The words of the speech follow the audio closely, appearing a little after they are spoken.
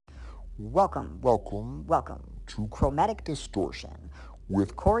Welcome to Chromatic Distortion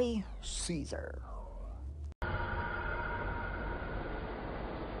with Corey Caesar.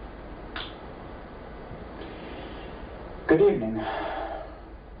 Good evening.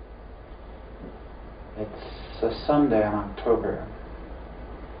 It's a Sunday in October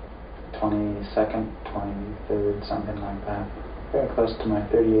 22nd, 23rd, something like that. Very close to my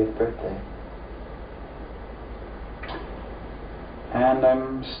 38th birthday. And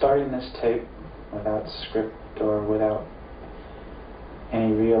I'm starting this tape without script or without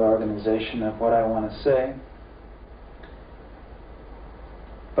any real organization of what I want to say.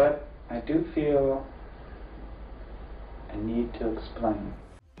 But I do feel a need to explain.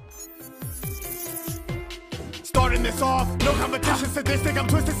 Starting this off, no competition, sadistic, I'm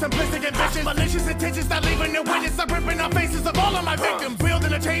twisted, simplistic, ambitious, malicious intentions, not leaving no witness, I'm ripping off faces of all of my victims,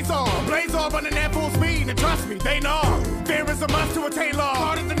 wielding a chainsaw, blaze all running at full speed, and trust me, they know, fear is a must to attain law,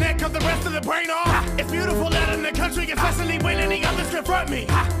 hard at the neck of the rest of the brain off, it's beautiful that in the country, especially when any others confront me,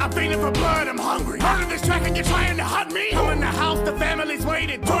 I'm feeling for blood, I'm hungry, murder this track and you're trying to hunt me, I'm in the house, the family's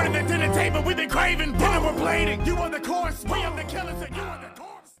waiting, joining the dinner table, we've been craving, dinner we're plating, you are the course, we are the killers, and you are the corpse.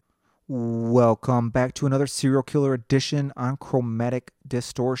 Welcome back to another serial killer edition on Chromatic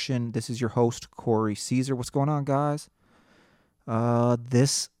Distortion. This is your host, Corey Caesar. What's going on, guys?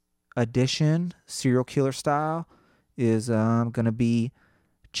 This edition, serial killer style, is going to be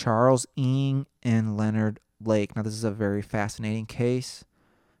Charles Ng and Leonard Lake. Now, this is a very fascinating case,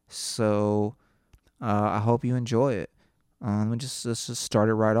 so I hope you enjoy it. Let's just start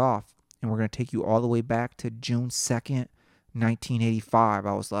it right off, and we're going to take you all the way back to June 2nd, 1985.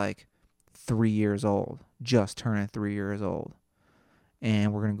 I was like 3 years old, just turning 3 years old.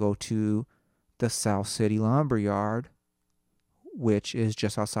 And we're going to go to the South City Lumberyard, which is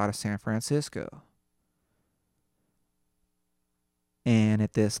just outside of San Francisco. And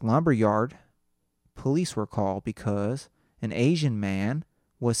at this lumberyard, police were called because an Asian man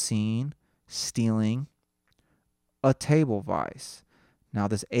was seen stealing a table vise. Now,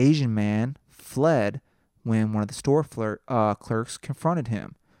 this Asian man fled when one of the store clerks confronted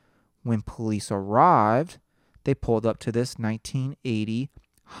him. When police arrived, they pulled up to this 1980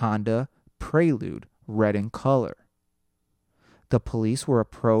 Honda Prelude, red in color. The police were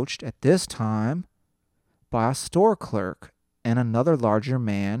approached at this time by a store clerk and another larger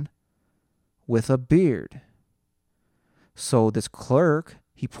man with a beard. So this clerk,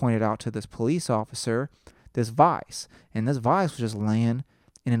 he pointed out to this police officer this vise, and this vise was just laying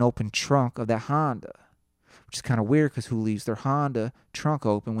in an open trunk of that Honda. Which is kind of weird because who leaves their Honda trunk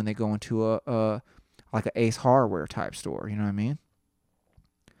open when they go into a like an Ace Hardware type store? You know what I mean?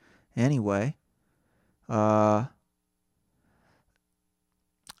 Anyway, the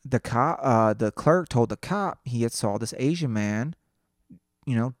clerk told the cop he had saw this Asian man,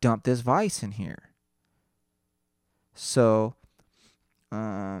 dump this vise in here. So,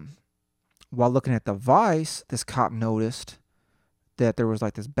 while looking at the vise, this cop noticed that there was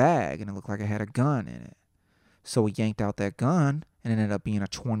like this bag and it looked like it had a gun in it. So he yanked out that gun and it ended up being a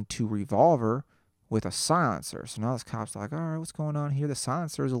 .22 revolver with a silencer. So now this cop's like, all right, what's going on here? The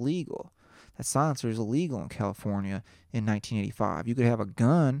silencer is illegal. That silencer is illegal in California in 1985. You could have a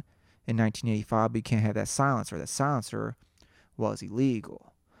gun in 1985, but you can't have that silencer. That silencer was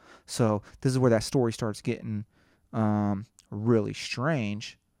illegal. So this is where that story starts getting really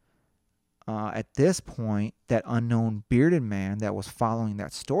strange. At this point, that unknown bearded man that was following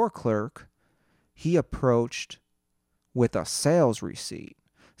that store clerk, he approached with a sales receipt.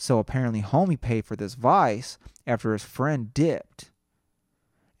 So apparently homie paid for this vise after his friend dipped.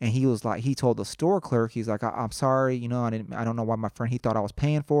 And he was like, he told the store clerk, he's like, I'm sorry, I don't know why my friend, he thought I was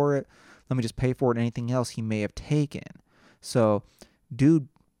paying for it. Let me just pay for it and anything else he may have taken. So dude,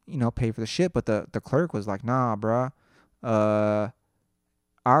 paid for the shit, but the clerk was like, nah, bruh. I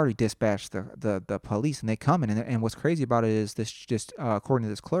already dispatched the police and they coming. And what's crazy about it is this, just according to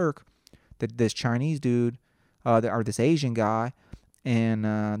this clerk, this Chinese dude, or this Asian guy, and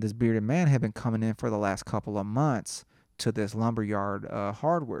this bearded man had been coming in for the last couple of months to this lumberyard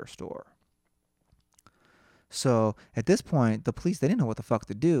hardware store. So at this point, the police, they didn't know what the fuck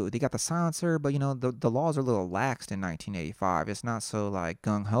to do. They got the silencer, but the laws are a little laxed in 1985. It's not so like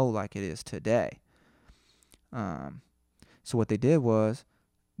gung ho like it is today. So what they did was,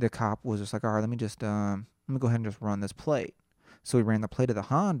 the cop was just like, all right, let me go ahead and just run this plate. So he ran the plate of the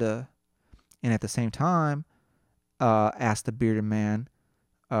Honda. And at the same time, asked the bearded man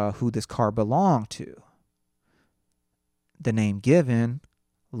who this car belonged to. The name given,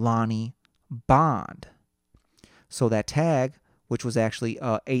 Lonnie Bond. So that tag, which was actually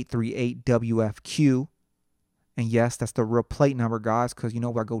 838WFQ, And yes, that's the real plate number, guys, because,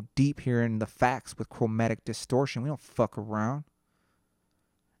 I go deep here in the facts with chromatic distortion. We don't fuck around.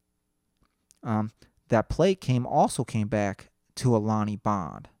 That plate also came back to a Lonnie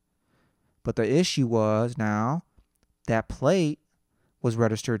Bond. But the issue was now that plate was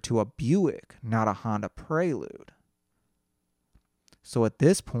registered to a Buick, not a Honda Prelude. So at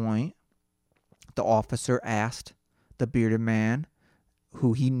this point, the officer asked the bearded man,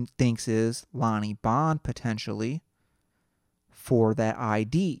 who he thinks is Lonnie Bond potentially, for that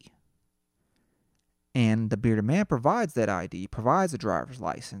ID. And the bearded man provides that ID, provides a driver's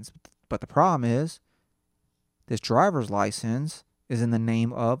license. But the problem is, this driver's license is in the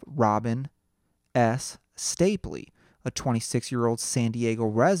name of Robin S. Stapley, a 26-year-old San Diego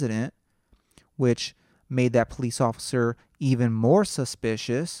resident, which made that police officer even more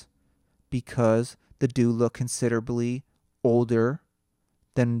suspicious because the dude looked considerably older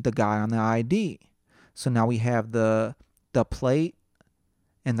than the guy on the ID. So now we have the plate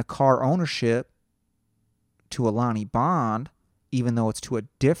and the car ownership to a Lonnie Bond, even though it's to a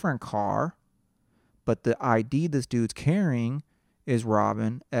different car, but the ID this dude's carrying is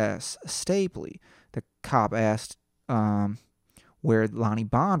Robin S. Stapley. The cop asked where Lonnie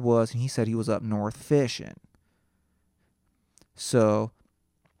Bond was, and he said he was up north fishing. So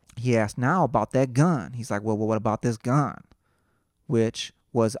he asked now about that gun. He's like, well, what about this gun? Which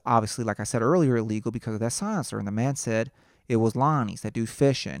was obviously, like I said earlier, illegal because of that silencer. And the man said it was Lonnie's, that dude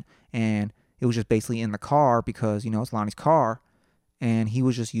fishing. And it was just basically in the car because, it's Lonnie's car. And he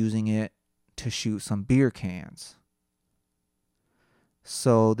was just using it to shoot some beer cans.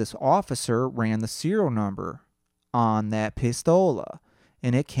 So this officer ran the serial number on that pistola.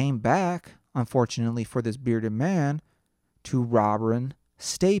 And it came back, unfortunately for this bearded man, to Robin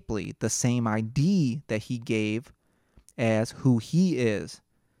Stapley, the same ID that he gave as who he is.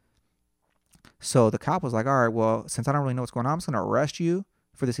 So the cop was like, all right, well, since I don't really know what's going on, I'm just going to arrest you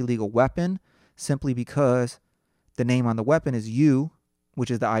for this illegal weapon simply because the name on the weapon is you,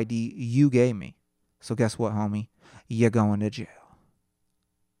 which is the ID you gave me. So guess what, homie? You're going to jail.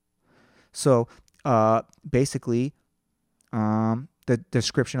 So basically, the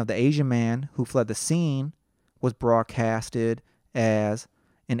description of the Asian man who fled the scene was broadcasted as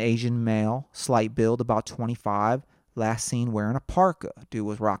an Asian male, slight build, about 25, last seen wearing a parka. Dude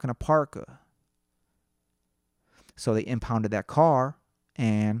was rocking a parka. So they impounded that car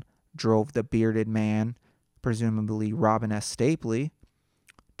and drove the bearded man, presumably Robin S. Stapley,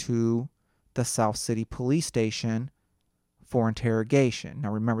 to the South City Police Station for interrogation.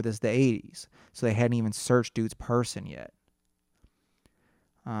 Now remember, this is the 80s, so they hadn't even searched dude's person yet.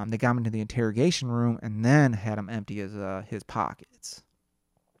 They got him into the interrogation room and then had him empty his pockets.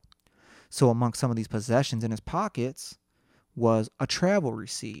 So among some of these possessions in his pockets was a travel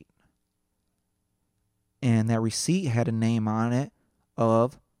receipt. And that receipt had a name on it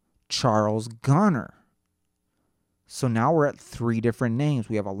of Charles Gunner. So now we're at 3 different names.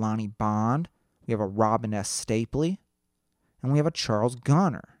 We have a Lonnie Bond, we have a Robin S. Stapley, and we have a Charles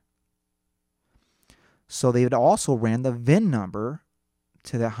Gunner. So they had also ran the VIN number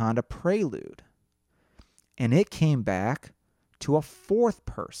to the Honda Prelude. And it came back to a 4th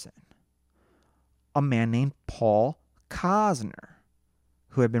person, a man named Paul Cosner,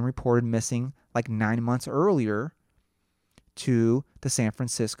 who had been reported missing like 9 months earlier to the San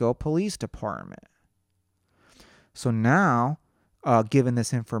Francisco Police Department. So now, given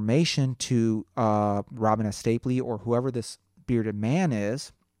this information to Robin S. Stapley or whoever this bearded man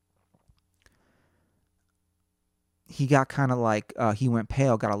is, he got kind of like, he went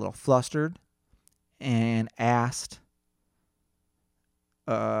pale, got a little flustered, and asked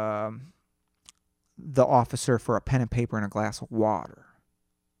the officer for a pen and paper and a glass of water.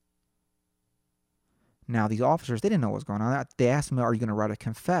 Now, these officers, they didn't know what was going on. They asked him, are you going to write a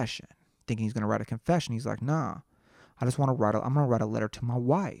confession? Thinking he's going to write a confession. He's like, nah, I'm going to write a letter to my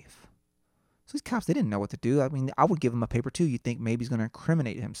wife. So these cops, they didn't know what to do. I mean, I would give him a paper too. You'd think maybe he's going to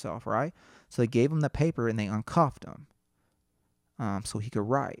incriminate himself, right? So they gave him the paper and they uncuffed him so he could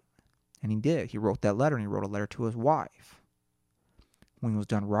write. And he did. He wrote that letter, and he wrote a letter to his wife. When he was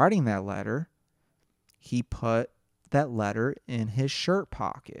done writing that letter, he put that letter in his shirt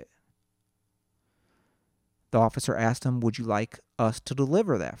pocket. The officer asked him, would you like us to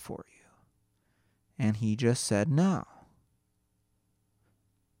deliver that for you? And he just said no.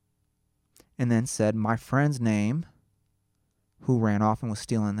 And then said, my friend's name, who ran off and was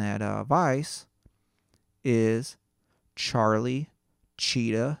stealing that vice, is Charlie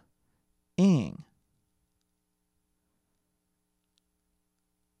Cheetah Ng.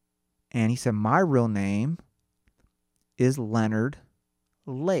 And he said, my real name is Leonard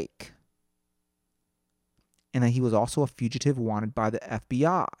Lake. and that he was also a fugitive wanted by the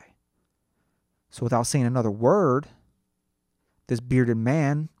FBI. So without saying another word, this bearded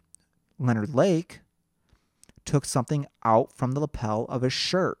man, Leonard Lake, took something out from the lapel of his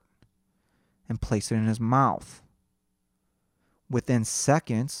shirt and placed it in his mouth. Within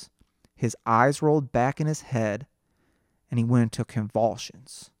seconds, his eyes rolled back in his head and he went into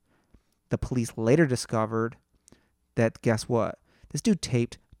convulsions. The police later discovered that, guess what? This dude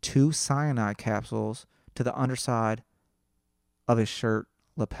taped 2 cyanide capsules to the underside of his shirt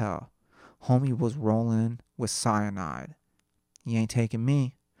lapel. Homie was rolling with cyanide. You ain't taking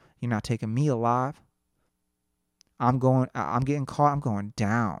me. You're not taking me alive. I'm getting caught. I'm going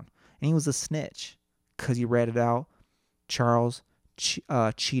down. And he was a snitch because he ratted out Charles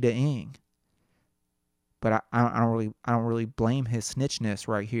Cheetah Ing. But I don't really blame his snitchness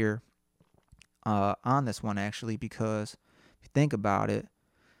right here on this one, actually, because if you think about it,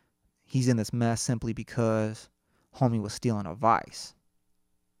 he's in this mess simply because homie was stealing a vice.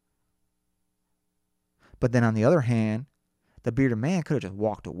 But then on the other hand, the bearded man could have just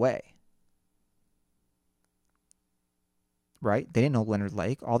walked away. Right? They didn't know Leonard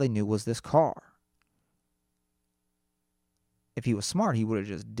Lake. All they knew was this car. If he was smart, he would have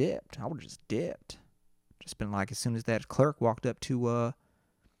just dipped. I would have just dipped. Just been like, as soon as that clerk walked up to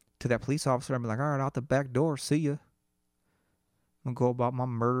that police officer, I'd be like, all right, out the back door, see ya. I'm going to go about my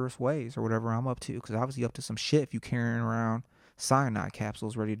murderous ways or whatever I'm up to, because obviously up to some shit if you carrying around cyanide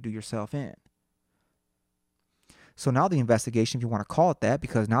capsules ready to do yourself in. So now the investigation, if you want to call it that,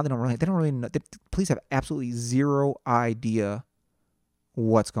 because now they don't really know, the police have absolutely zero idea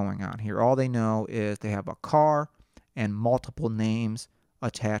what's going on here. All they know is they have a car and multiple names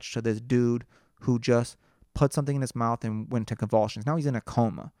attached to this dude who just put something in his mouth and went into convulsions. Now he's in a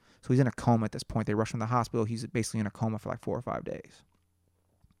coma. So he's in a coma at this point. They rushed him to the hospital. He's basically in a coma for like 4 or 5 days.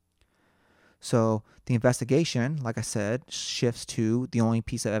 So the investigation, like I said, shifts to the only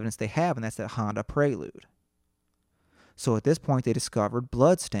piece of evidence they have, and that's that Honda Prelude. So at this point, they discovered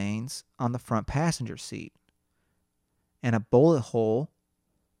blood stains on the front passenger seat and a bullet hole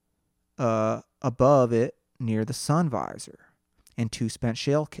above it near the sun visor and 2 spent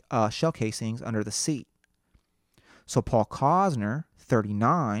shell casings under the seat. So Paul Cosner,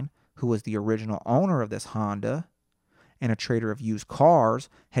 39, who was the original owner of this Honda and a trader of used cars,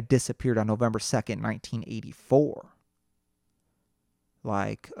 had disappeared on November 2nd, 1984.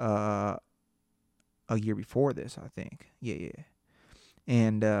 Like a year before this, I think. Yeah.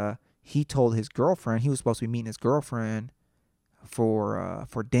 And he told his girlfriend, he was supposed to be meeting his girlfriend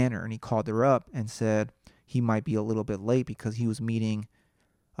for dinner, and he called her up and said he might be a little bit late because he was meeting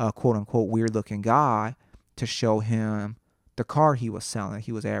a quote-unquote weird-looking guy to show him the car he was selling, that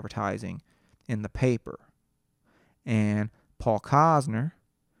he was advertising in the paper. And Paul Cosner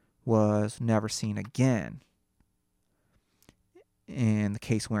was never seen again. And the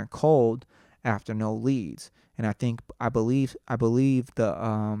case went cold after no leads. And I believe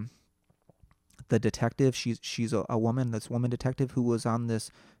the detective, she's a woman, this woman detective who was on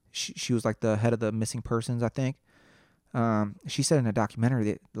this, she was like the head of the missing persons, I think. She said in a documentary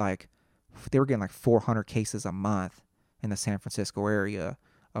that like they were getting like 400 cases a month in the San Francisco area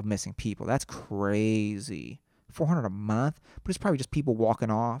of missing people. That's crazy. 400 a month, but it's probably just people walking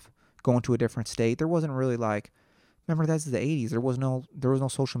off, going to a different state. There wasn't really like, remember that's the 80s. There was no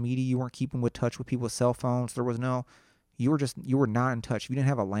social media. You weren't keeping with touch with people with cell phones. You were not in touch. If you didn't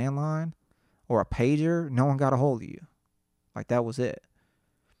have a landline or a pager, no one got a hold of you. Like that was it.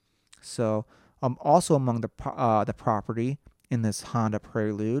 So, also among the property in this Honda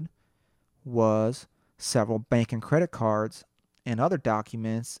Prelude was several bank and credit cards and other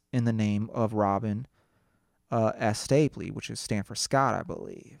documents in the name of Robin S. Stapley, which is stand for Scott, I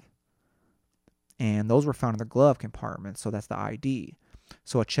believe. And those were found in the glove compartment, so that's the ID.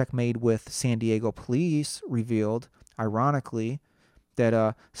 So a check made with San Diego police revealed, ironically,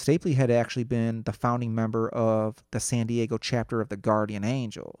 that Stapley had actually been the founding member of the San Diego chapter of the Guardian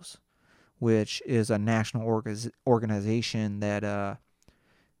Angels, which is a national organization that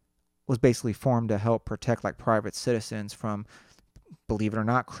was basically formed to help protect like private citizens from, believe it or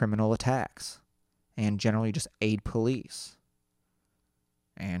not, criminal attacks, and generally just aid police.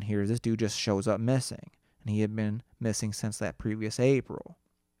 And here this dude just shows up missing, and he had been missing since that previous April.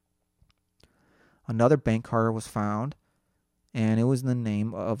 Another bank card was found, and it was in the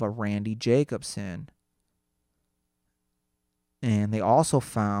name of a Randy Jacobson. And they also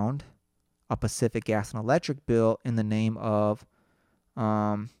found a Pacific Gas and Electric bill in the name of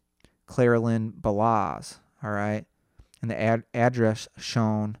Claralyn Balaz, all right? And the address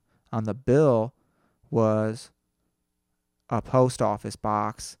shown on the bill was a post office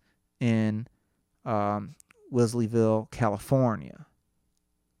box in Wesleyville, California,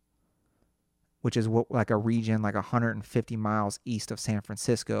 which is like a region like 150 miles east of San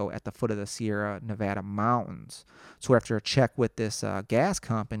Francisco at the foot of the Sierra Nevada mountains. So after a check with this gas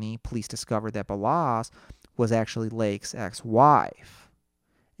company, police discovered that Balazs was actually Lake's ex-wife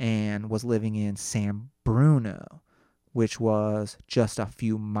and was living in San Bruno, which was just a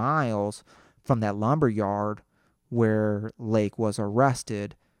few miles from that lumber yard where Lake was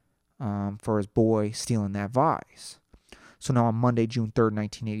arrested for his boy stealing that vise. So now on Monday, June 3rd,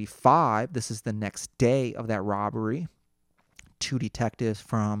 1985, this is the next day of that robbery, 2 detectives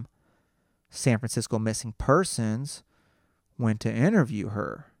from San Francisco Missing Persons went to interview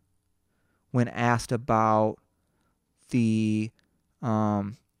her. When asked about the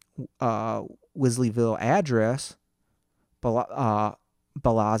Wesleyville address,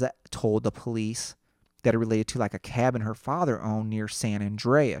 Balazs told the police that it related to like a cabin her father owned near San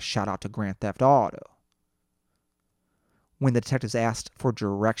Andreas. Shout out to Grand Theft Auto. When the detectives asked for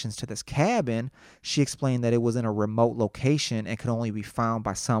directions to this cabin, she explained that it was in a remote location and could only be found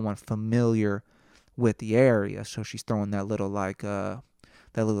by someone familiar with the area. So she's throwing that little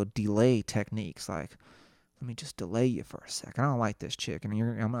delay techniques, like, let me just delay you for a second. I don't like this chick, and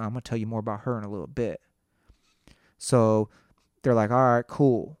I'm going to tell you more about her in a little bit. So they're like, all right,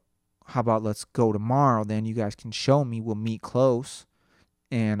 cool. How about let's go tomorrow? Then you guys can show me. We'll meet close.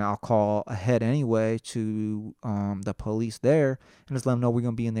 And I'll call ahead anyway to the police there and just let them know we're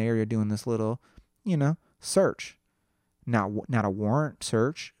going to be in the area doing this little, search. Not a warrant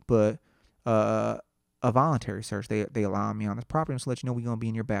search, but a voluntary search. They allow me on this property and just let you know we're going to be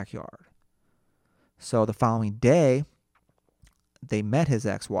in your backyard. So the following day, they met his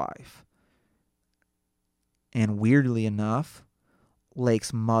ex-wife. And weirdly enough,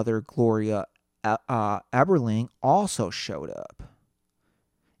 Lake's mother, Gloria Eberling, also showed up.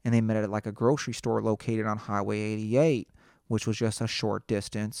 And they met at like a grocery store located on Highway 88, which was just a short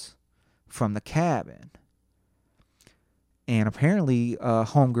distance from the cabin. And apparently,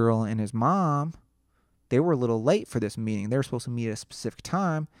 homegirl and his mom, they were a little late for this meeting. They were supposed to meet at a specific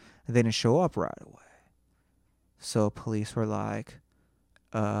time, and they didn't show up right away. So police were like,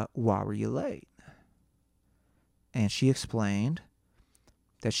 why were you late? And she explained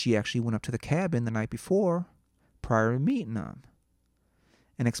that she actually went up to the cabin the night before, prior to meeting them,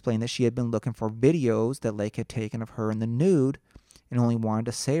 and explained that she had been looking for videos that Lake had taken of her in the nude and only wanted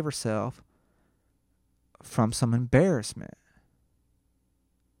to save herself from some embarrassment.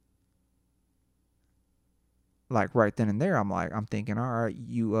 Like right then and there, I'm thinking, all right,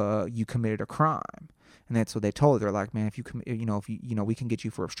 you committed a crime. And that's what they told her. They're like, man, if you we can get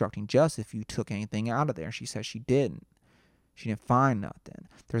you for obstructing justice if you took anything out of there. And she said she didn't. She didn't find nothing.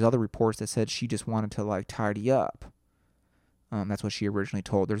 There's other reports that said she just wanted to like tidy up. That's what she originally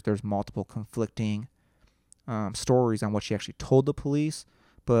told. There's multiple conflicting stories on what she actually told the police,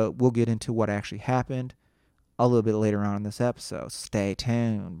 but we'll get into what actually happened a little bit later on in this episode. Stay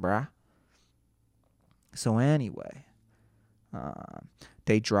tuned, bruh. So anyway,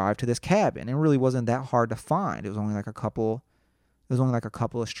 they drive to this cabin. It really wasn't that hard to find. It was only like a couple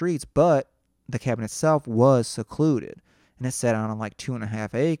of streets, but the cabin itself was secluded, and it sat on like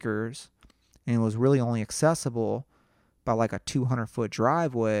 2.5 acres, and it was really only accessible by like a 200-foot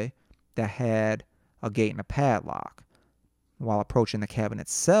driveway that had a gate and a padlock. While approaching the cabin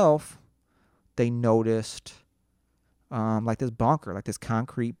itself, they noticed like this bunker, like this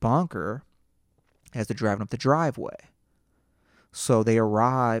concrete bunker, as they're driving up the driveway. So they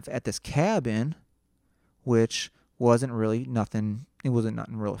arrive at this cabin, which wasn't really nothing. It wasn't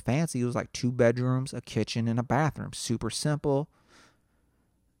nothing really fancy. It was like 2 bedrooms, a kitchen, and a bathroom. Super simple.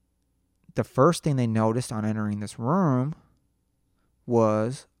 The first thing they noticed on entering this room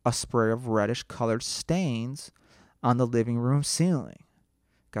was a spray of reddish colored stains on the living room ceiling.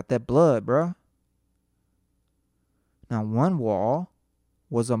 Got that blood, bruh. Now, one wall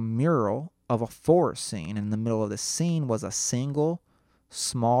was a mural of a forest scene. In the middle of the scene was a single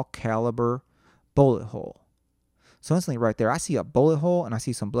small caliber bullet hole. So instantly right there, I see a bullet hole and I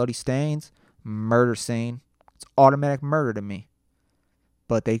see some bloody stains. Murder scene. It's automatic murder to me.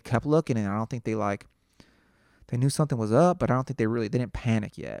 But they kept looking, and I don't think they knew something was up, but I don't think they didn't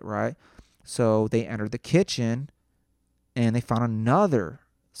panic yet, right? So they entered the kitchen, and they found another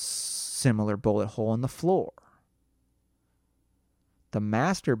similar bullet hole in the floor. The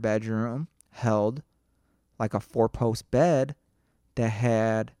master bedroom held like a 4-post bed that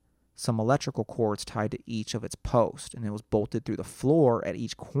had some electrical cords tied to each of its posts, and it was bolted through the floor at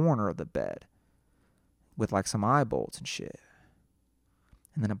each corner of the bed with like some eye bolts and shit.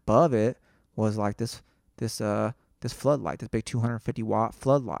 And then above it was like this floodlight, this big 250-watt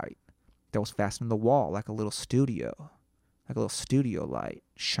floodlight that was fastened to the wall like a little studio light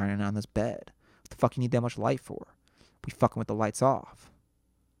shining on this bed. What the fuck you need that much light for? We fucking with the lights off.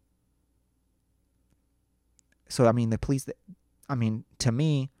 So, I mean, the police, to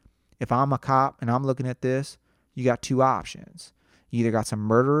me, if I'm a cop and I'm looking at this, you got two options. You either got some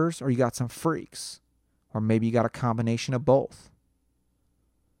murderers or you got some freaks. Or maybe you got a combination of both.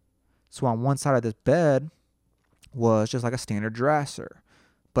 So on one side of this bed was just like a standard dresser.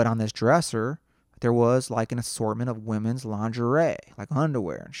 But on this dresser, there was like an assortment of women's lingerie, like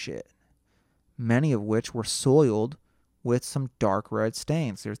underwear and shit. Many of which were soiled with some dark red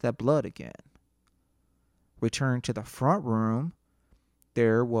stains. There's that blood again. Returning to the front room,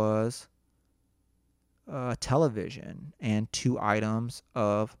 there was a television and 2 items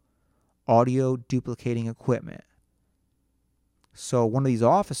of audio duplicating equipment. So one of these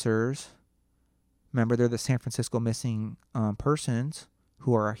officers, remember they're the San Francisco missing persons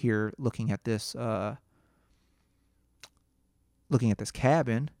who are here looking at this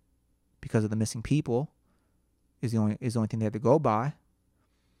cabin because of the missing people is the only thing they had to go by.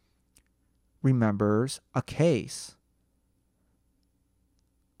 Remembers a case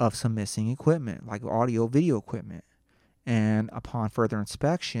of some missing equipment, like audio video equipment. And upon further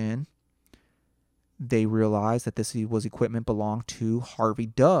inspection, they realized that this was equipment belonged to Harvey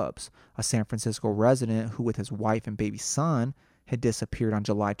Dubs, a San Francisco resident who with his wife and baby son had disappeared on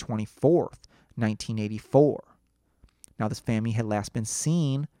July 24th, 1984. Now this family had last been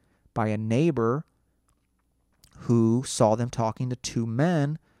seen by a neighbor who saw them talking to 2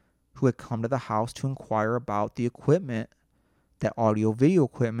 men who had come to the house to inquire about the equipment, that audio video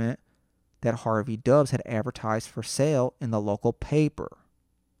equipment that Harvey Dubs had advertised for sale in the local paper.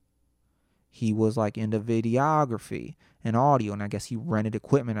 He was like into videography and audio, and I guess he rented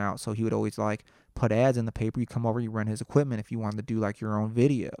equipment out, so he would always like put ads in the paper. You come over, you rent his equipment if you wanted to do like your own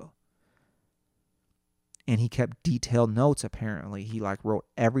video. And he kept detailed notes apparently. He like wrote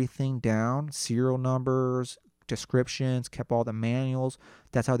everything down, serial numbers, descriptions, kept all the manuals.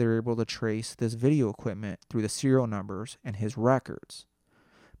 That's how they were able to trace this video equipment through the serial numbers and his records.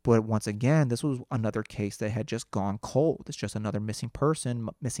 But once again, this was another case that had just gone cold. It's just another missing person,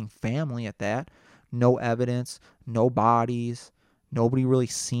 missing family at that. No evidence, no bodies, nobody really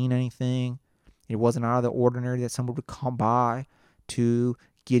seen anything. It wasn't out of the ordinary that someone would come by to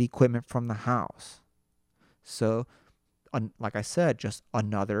get equipment from the house. So, like I said, just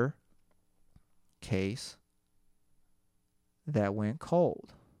another case that went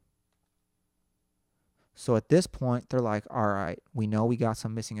cold. So at this point, they're like, all right, we know we got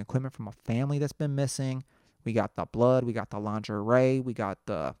some missing equipment from a family that's been missing. We got the blood, we got the lingerie, we got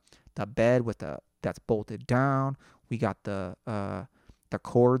the bed with that's bolted down. We got the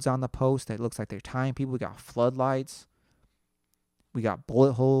cords on the post that looks like they're tying people. We got floodlights. We got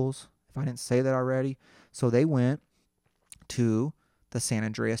bullet holes, if I didn't say that already. So they went to the San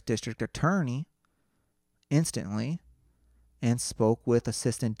Andreas District Attorney instantly and spoke with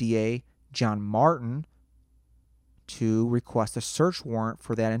Assistant DA John Martin to request a search warrant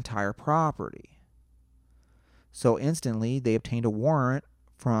for that entire property. So instantly, they obtained a warrant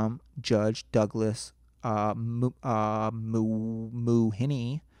from Judge Douglas Mooheny.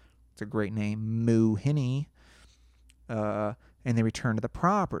 It's a great name, Mooheny. And they returned to the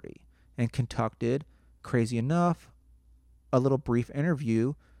property and conducted, crazy enough, a little brief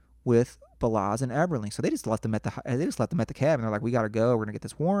interview with Balazs and Eberling. So they just left them at the cabin. They're like, we got to go. We're going to get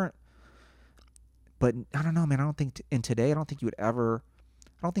this warrant. But I don't know, man. I don't think today you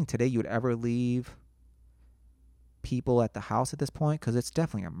would ever leave people at the house at this point, because it's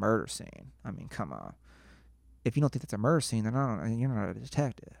definitely a murder scene. I mean, come on. If you don't think that's a murder scene, then you're not a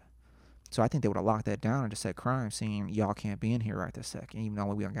detective. So I think they would have locked that down and just said crime scene. Y'all can't be in here right this second, even though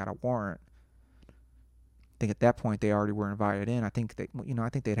we don't got a warrant. I think at that point they already were invited in. I think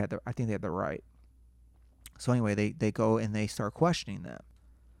they had the right. So anyway, they go and they start questioning them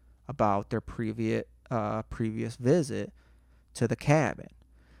about their previous visit to the cabin.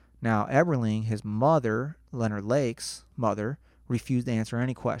 Now, Eberling, his mother, Leonard Lake's mother, refused to answer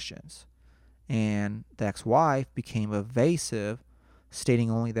any questions. And the ex-wife became evasive,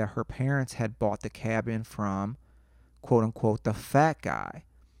 stating only that her parents had bought the cabin from, quote-unquote, the fat guy.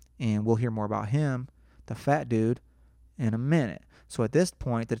 And we'll hear more about him, the fat dude, in a minute. So at this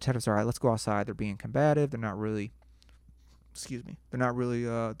point, the detectives are, all right, let's go outside. They're being combative. They're not really giving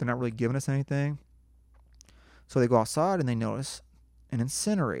us anything. So they go outside and they notice an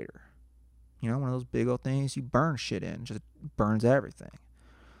incinerator. You know, one of those big old things you burn shit in, just burns everything.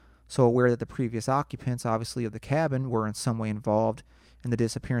 So aware that the previous occupants, obviously, of the cabin were in some way involved in the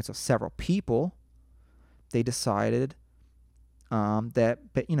disappearance of several people, they decided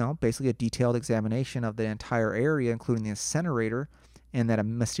Basically a detailed examination of the entire area, including the incinerator, and that a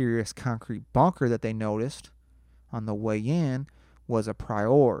mysterious concrete bunker that they noticed on the way in was a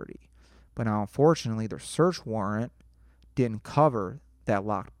priority. But now, unfortunately, their search warrant didn't cover that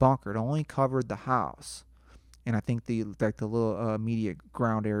locked bunker. It only covered the house, and I think the little immediate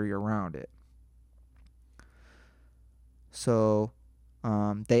ground area around it. So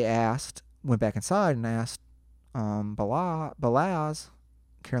they went back inside and asked Carolyn Balazs,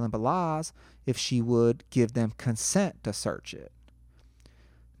 if she would give them consent to search it.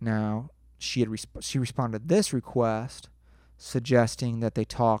 Now, she responded to this request, suggesting that they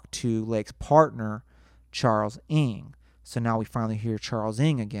talk to Lake's partner, Charles Ng. So now we finally hear Charles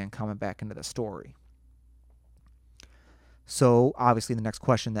Ng again coming back into the story. So obviously the next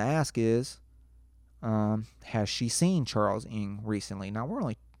question to ask is, has she seen Charles Ng recently? Now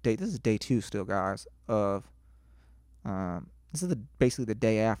this is day 2 still, guys, of this is basically the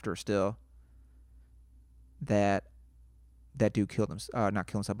day after still that dude killed himself, not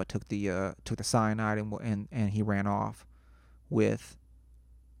killed himself, but took the cyanide and he ran off with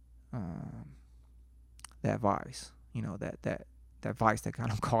that vice, that vice that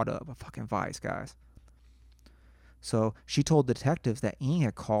got him caught up, a fucking vice, guys. So she told detectives that Ng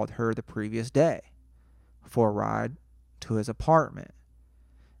had called her the previous day for a ride to his apartment,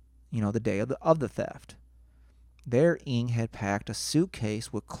 the day of the theft. There, Ng had packed a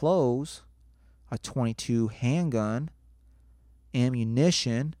suitcase with clothes, a .22 handgun,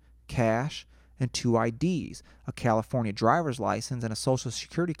 ammunition, cash, and 2 IDs, a California driver's license, and a social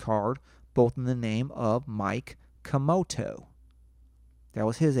security card, both in the name of Mike Komoto. That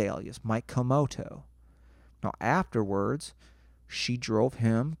was his alias, Mike Komoto. Now, afterwards, she drove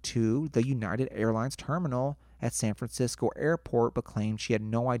him to the United Airlines terminal at San Francisco Airport, but claimed she had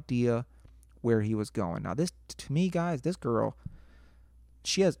no idea where he was going. Now, this, to me, guys, this girl,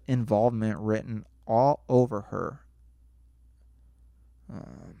 she has involvement written all over her.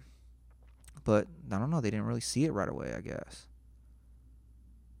 But I don't know, they didn't really see it right away, I guess.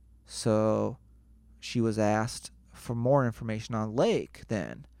 So she was asked for more information on Lake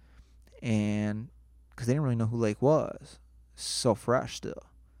then, and because they didn't really know who Lake was, so fresh still.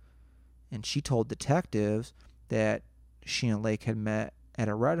 And she told detectives that she and Lake had met at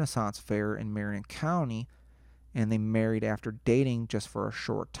a Renaissance fair in Marion County, and they married after dating just for a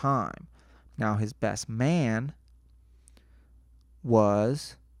short time. Now, his best man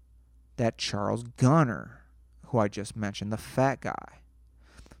was that Charles Gunner, who I just mentioned, the fat guy.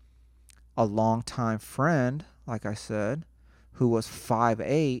 A longtime friend, like I said, who was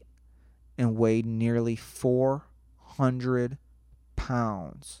 5'8" and weighed nearly 400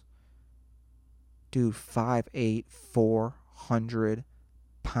 pounds. Dude, 5'8", 400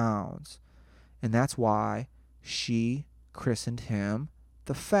 pounds. And that's why she christened him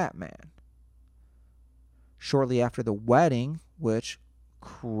the Fat Man. Shortly after the wedding, which,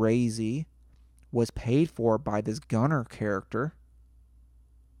 crazy, was paid for by this Gunner character,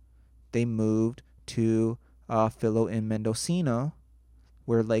 they moved to Philo in Mendocino,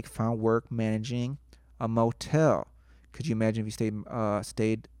 where Lake found work managing a motel. Could you imagine if you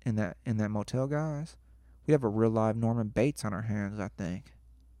stayed in that motel, guys? We'd have a real live Norman Bates on our hands, I think.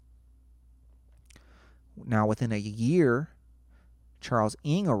 Now, within a year, Charles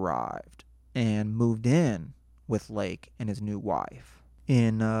Ng arrived and moved in with Lake and his new wife.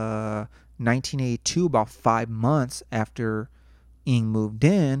 In 1982, about 5 months after Ng moved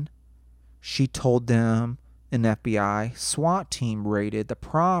in, she told them an FBI SWAT team raided the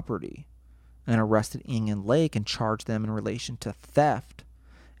property and arrested Ng and Lake and charged them in relation to theft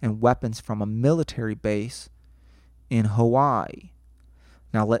and weapons from a military base in Hawaii.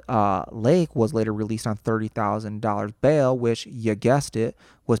 Now, Lake was later released on $30,000 bail, which, you guessed it,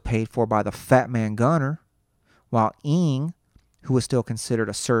 was paid for by the Fat Man Gunner, while Ng, who was still considered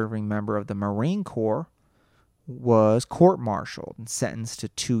a serving member of the Marine Corps, was court-martialed and sentenced to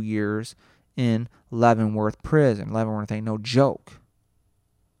 2 years in Leavenworth prison. Leavenworth ain't no joke.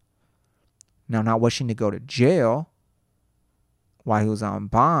 Now, not wishing to go to jail while he was on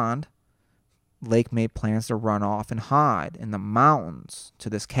bond, Lake made plans to run off and hide in the mountains to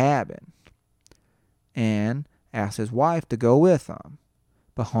this cabin and asked his wife to go with him,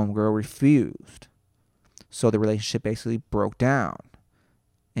 but homegirl refused. So the relationship basically broke down,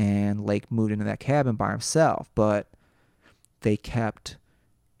 and Lake moved into that cabin by himself, but they kept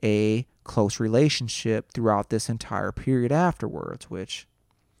a close relationship throughout this entire period afterwards, which,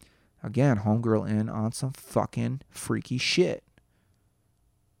 again, homegirl in on some fucking freaky shit.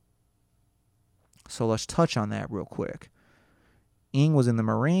 So let's touch on that real quick. Ng was in the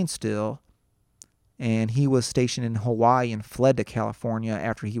Marines still, and he was stationed in Hawaii and fled to California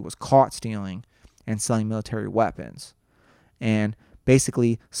after he was caught stealing and selling military weapons. And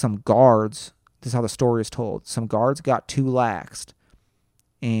basically, some guards, this is how the story is told, some guards got too laxed,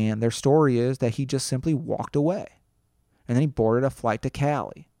 and their story is that he just simply walked away, and then he boarded a flight to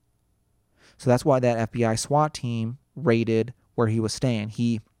Cali. So that's why that FBI SWAT team raided where he was staying.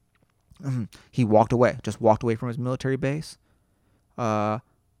 He walked away, just walked away from his military base,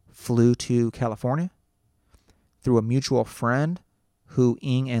 flew to California through a mutual friend who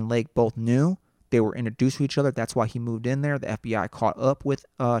Ng and Lake both knew. They were introduced to each other. That's why he moved in there. The FBI caught up with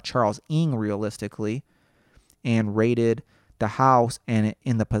Charles Ng realistically and raided the house, and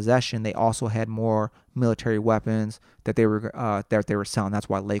in the possession they also had more military weapons that they were selling. That's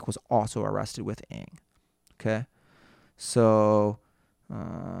why Lake was also arrested with Ng. Okay, so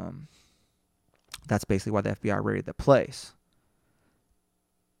that's basically why the FBI raided the place.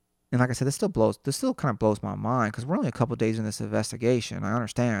 And like I said, this still kind of blows my mind because we're only a couple days in this investigation. I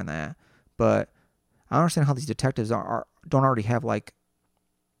understand that, but I don't understand how these detectives don't already have like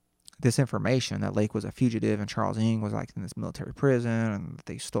this information that Lake was a fugitive and Charles Ng was like in this military prison and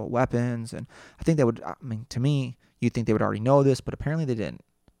they stole weapons. And I think to me, you'd think they would already know this, but apparently they didn't.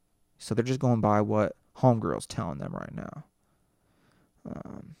 So they're just going by what Homegirl's telling them right now.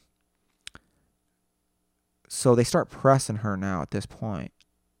 So they start pressing her now at this point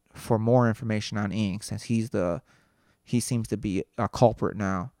for more information on Ng, since he seems to be a culprit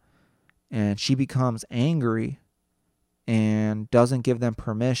now. And she becomes angry and doesn't give them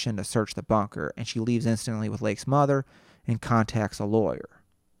permission to search the bunker. And she leaves instantly with Lake's mother and contacts a lawyer.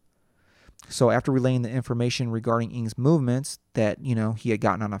 So after relaying the information regarding Ng's movements, that, he had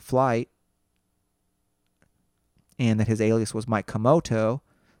gotten on a flight and that his alias was Mike Komoto,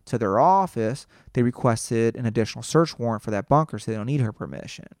 to their office, they requested an additional search warrant for that bunker, so they don't need her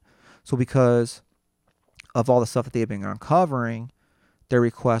permission. So because of all the stuff that they had been uncovering, their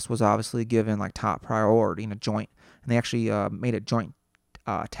request was obviously given like top priority and they actually made a joint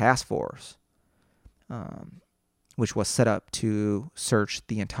task force, which was set up to search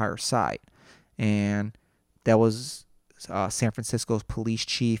the entire site. And that was San Francisco's police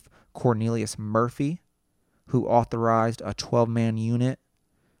chief Cornelius Murphy, who authorized a 12-man unit,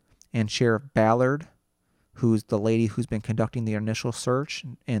 and Sheriff Ballard, who's the lady who's been conducting the initial search,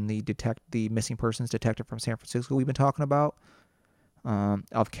 and the missing persons detective from San Francisco we've been talking about,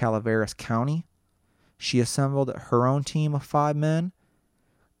 of Calaveras County. She assembled her own team of 5 men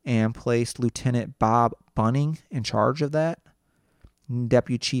and placed Lieutenant Bob Bunning in charge of that.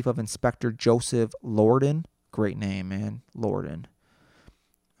 Deputy Chief of Inspector Joseph Lorden, great name, man, Lorden,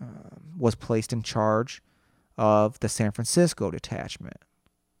 was placed in charge of the San Francisco detachment.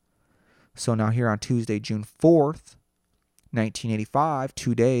 So now here on Tuesday, June 4th, 1985,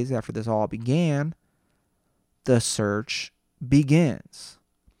 2 days after this all began, the search begins.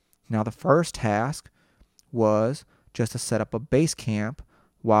 Now the first task was just to set up a base camp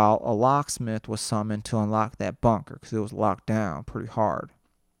while a locksmith was summoned to unlock that bunker because it was locked down pretty hard.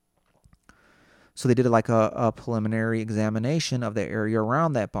 So they did like a preliminary examination of the area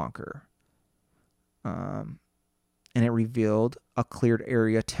around that bunker. And it revealed a cleared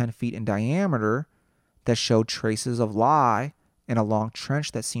area 10 feet in diameter that showed traces of lye in a long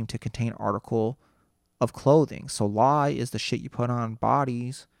trench that seemed to contain article of clothing. So lye is the shit you put on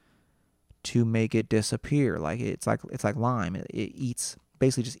bodies to make it disappear. Like it's like lime. It eats,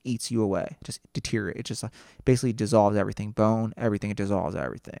 basically just eats you away. Just deteriorate. It just basically dissolves everything. Bone, everything. It dissolves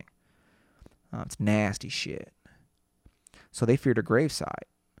everything. It's nasty shit. So they feared a gravesite.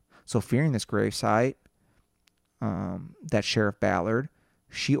 So fearing this gravesite, that Sheriff Ballard,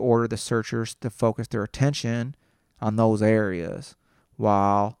 she ordered the searchers to focus their attention on those areas,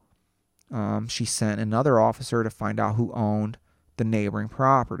 while she sent another officer to find out who owned the neighboring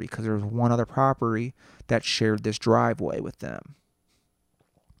property, because there was one other property that shared this driveway with them.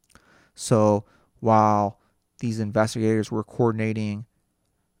 So while these investigators were coordinating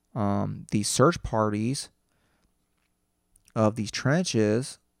these search parties of these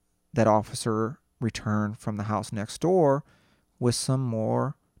trenches, that officer returned from the house next door with some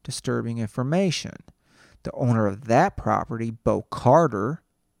more disturbing information. The owner of that property, Bo Carter,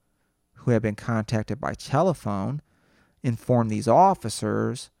 who had been contacted by telephone, informed these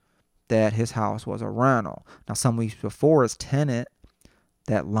officers that his house was a rental. Now, some weeks before, his tenant,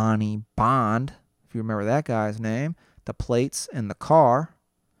 that Lonnie Bond, if you remember that guy's name, the plates and the car,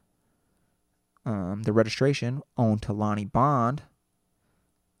 the registration owned to Lonnie Bond,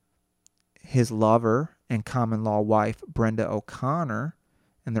 his lover and common-law wife, Brenda O'Connor,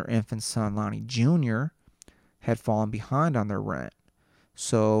 and their infant son, Lonnie Jr., had fallen behind on their rent.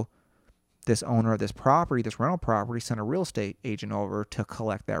 So this owner of this property, this rental property, sent a real estate agent over to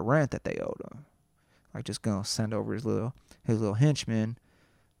collect that rent that they owed him. Like, just gonna send over his little henchman,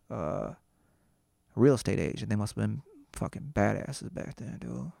 real estate agent. They must have been fucking badasses back then,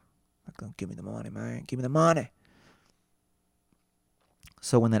 dude. Like, give me the money, man. Give me the money.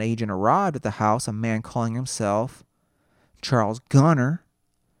 So when that agent arrived at the house, a man calling himself Charles Gunner,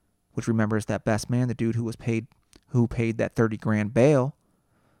 which, remember, is that best man, the dude who paid that $30,000 bail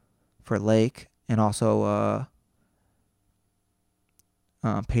for Lake, and also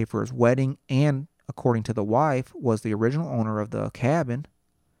paid for his wedding, and, according to the wife, was the original owner of the cabin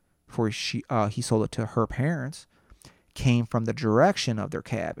before he sold it to her parents, came from the direction of their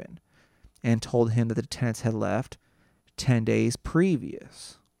cabin and told him that the tenants had left 10 days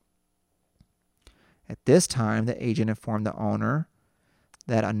previous. At this time, the agent informed the owner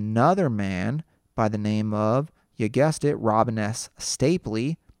that another man by the name of, you guessed it, Robin S.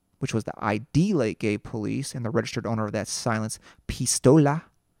 Stapley, which was the ID Lake gave police and the registered owner of that silenced pistola,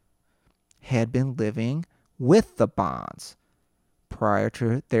 had been living with the Bonds prior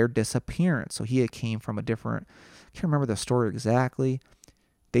to their disappearance. So he had came from a different, I can't remember the story exactly.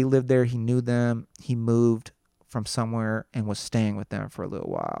 They lived there. He knew them. He moved from somewhere and was staying with them for a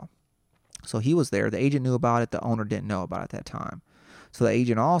little while. So he was there. The agent knew about it. The owner didn't know about it at that time. So the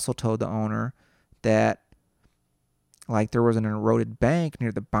agent also told the owner that, like, there was an eroded bank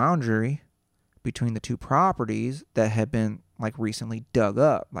near the boundary between the two properties that had been, like, recently dug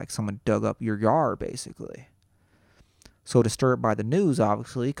up. Like, someone dug up your yard, basically. So disturbed by the news,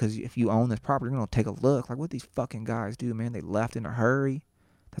 obviously, because if you own this property, you're going to take a look. Like, what these fucking guys do, man? They left in a hurry.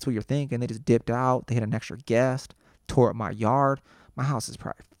 That's what you're thinking. They just dipped out. They had an extra guest. Tore up my yard. My house is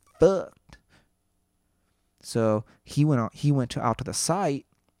probably fucked. So he went out to the site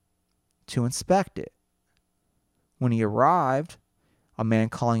to inspect it. When he arrived, a man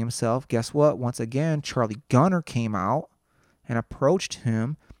calling himself, guess what? Once again, Charlie Gunner came out and approached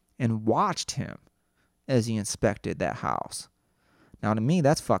him and watched him as he inspected that house. Now, to me,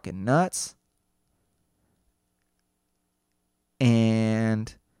 that's fucking nuts.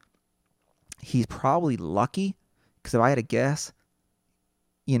 And he's probably lucky, because if I had to guess,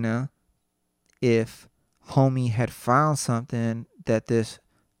 you know, if homie had found something that this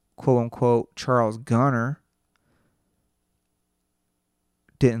quote-unquote Charles Gunner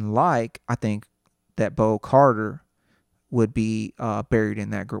didn't like, I think that Bo Carter would be buried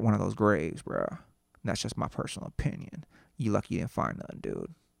in that one of those graves, bro. That's just my personal opinion. You lucky you didn't find nothing,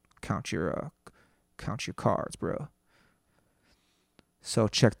 dude. Count your cards, bro. So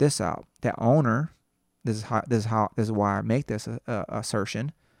check this out. That owner, this is why I make this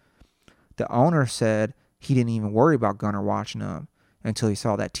assertion. The owner said he didn't even worry about Gunner watching him until he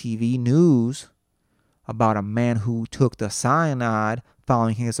saw that TV news about a man who took the cyanide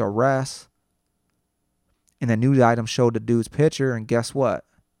following his arrest. And the news item showed the dude's picture, and guess what?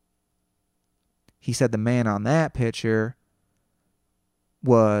 He said the man on that picture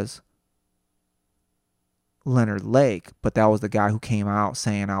was Leonard Lake, but that was the guy who came out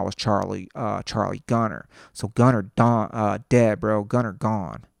saying I was Charlie Gunner. So Gunner dead, bro. Gunner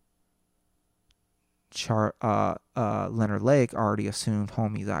gone. Leonard Lake already assumed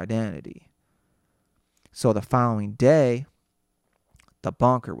homie's identity. So the following day, the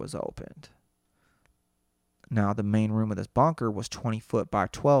bunker was opened. Now, the main room of this bunker was 20 foot by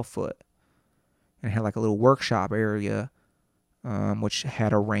 12 foot. And it had like a little workshop area, which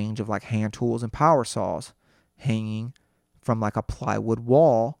had a range of like hand tools and power saws hanging from like a plywood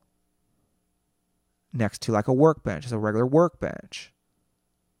wall next to like a workbench. It's a regular workbench.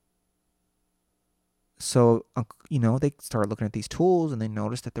 So, they started looking at these tools and they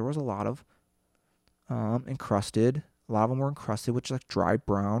noticed that there was a lot of encrusted. A lot of them were encrusted with like dried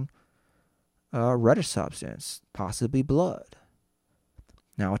brown reddish substance, possibly blood.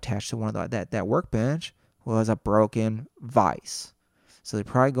 Now, attached to one of that workbench was a broken vise. So they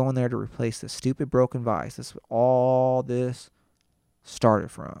probably go in there to replace the stupid broken vise. This is all this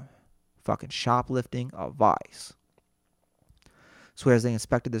started from. Fucking shoplifting a vise. So as they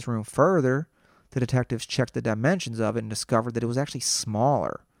inspected this room further, the detectives checked the dimensions of it and discovered that it was actually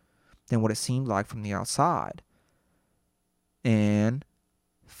smaller than what it seemed like from the outside. And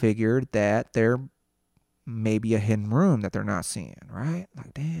figured that there may be a hidden room that they're not seeing, right?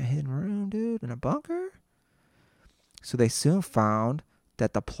 Like, damn, hidden room, dude, in a bunker? So they soon found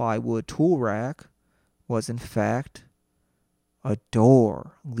that the plywood tool rack was, in fact, a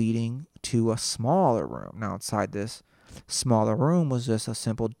door leading to a smaller room. Now, inside this smaller room was just a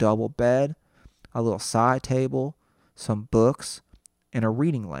simple double bed, a little side table, some books, and a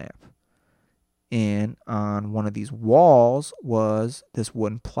reading lamp. And on one of these walls was this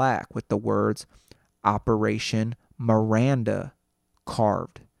wooden plaque with the words Operation Miranda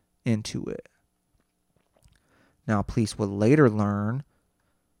carved into it. Now, police would later learn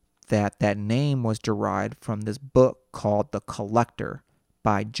that that name was derived from this book called The Collector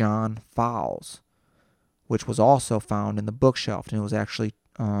by John Fowles, which was also found in the bookshelf, and it was actually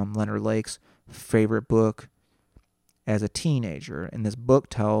Leonard Lake's favorite book as a teenager. And this book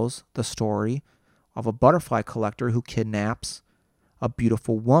tells the story of a butterfly collector who kidnaps a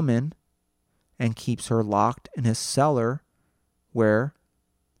beautiful woman and keeps her locked in his cellar, where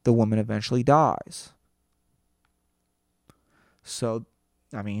the woman eventually dies. So,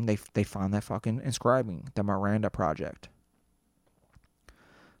 I mean, they found that fucking inscribing, the Miranda Project.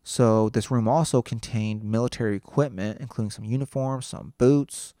 So this room also contained military equipment, including some uniforms, some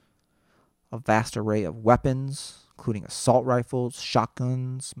boots, a vast array of weapons, including assault rifles,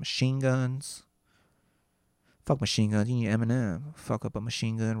 shotguns, machine guns. Fuck machine guns, you need Eminem. Fuck up a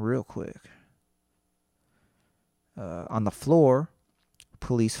machine gun real quick. On the floor,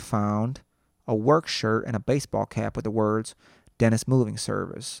 police found a work shirt and a baseball cap with the words Dennis Moving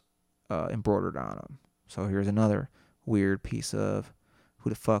Service embroidered on them. So here's another weird piece of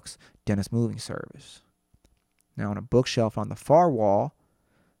who the fuck's Dennis Moving Service. Now, on a bookshelf on the far wall,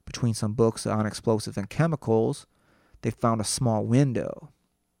 between some books on explosives and chemicals, they found a small window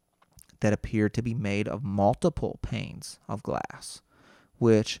that appeared to be made of multiple panes of glass,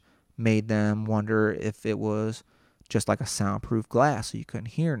 which made them wonder if it was just like a soundproof glass so you couldn't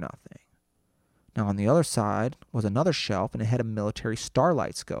hear nothing. Now, on the other side was another shelf, and it had a military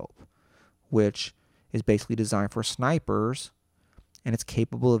starlight scope, which is basically designed for snipers, and it's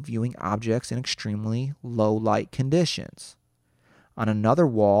capable of viewing objects in extremely low light conditions. On another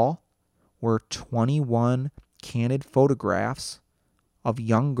wall were 21 candid photographs of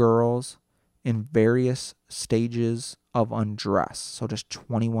young girls in various stages of undress. So just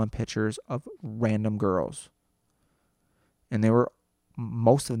 21 pictures of random girls. And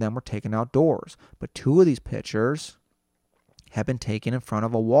most of them were taken outdoors. But 2 of these pictures have been taken in front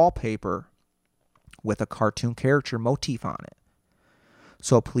of a wallpaper with a cartoon character motif on it.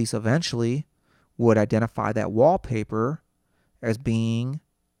 So police eventually would identify that wallpaper as being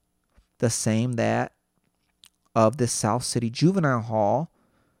the same that of the South City Juvenile Hall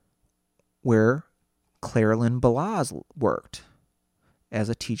where Clarilyn Balaz worked as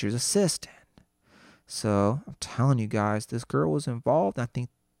a teacher's assistant. So I'm telling you guys, this girl was involved. I think,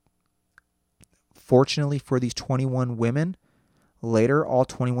 fortunately for these 21 women, later all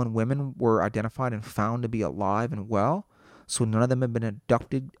 21 women were identified and found to be alive and well. So none of them have been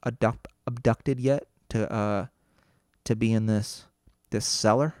abducted yet to be in this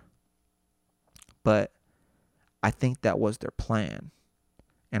cellar. But I think that was their plan.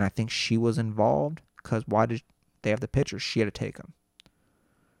 And I think she was involved, because why did they have the pictures? She had to take them.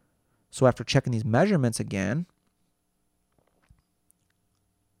 So after checking these measurements again,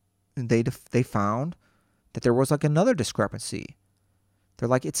 they found that there was like another discrepancy. They're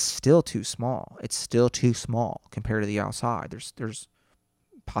like, it's still too small. It's still too small compared to the outside. There's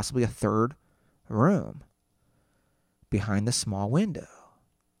possibly a third room behind the small window.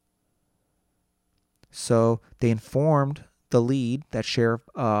 So they informed the lead, that Sheriff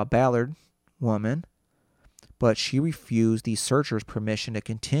Ballard woman, but she refused these searchers permission to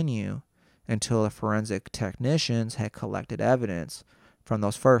continue until the forensic technicians had collected evidence from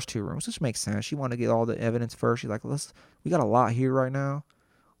those first 2 rooms, which makes sense. She wanted to get all the evidence first. She's like, we got a lot here right now.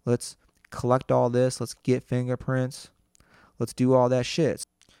 Let's collect all this. Let's get fingerprints. Let's do all that shit.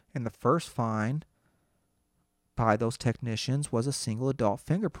 And the first find by those technicians was a single adult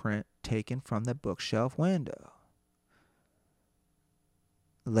fingerprint taken from the bookshelf window.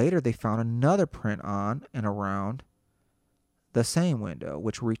 Later, they found another print on and around the same window,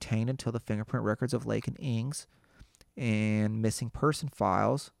 which were retained until the fingerprint records of Lake and Ings and missing person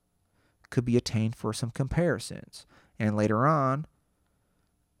files could be obtained for some comparisons. And later on,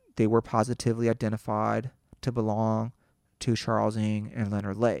 they were positively identified to belong to Charles Ng and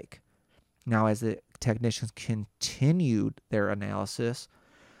Leonard Lake. Now, as the technicians continued their analysis,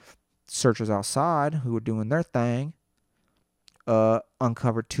 searchers outside who were doing their thing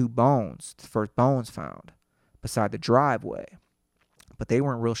uncovered 2 bones, the first bones found, beside the driveway. But they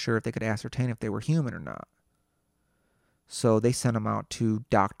weren't real sure if they could ascertain if they were human or not. So they sent them out to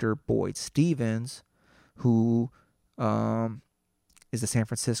Dr. Boyd Stevens, who is the San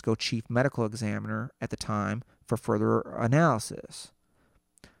Francisco chief medical examiner at the time, for further analysis.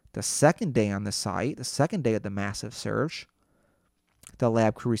 The second day on the site, the second day of the massive search, the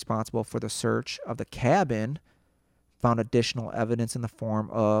lab crew responsible for the search of the cabin found additional evidence in the form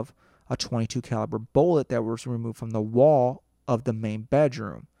of a .22 caliber bullet that was removed from the wall of the main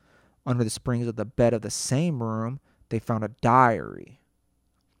bedroom. Under the springs of the bed of the same room, they found a diary,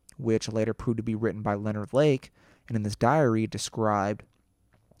 which later proved to be written by Leonard Lake, and in this diary described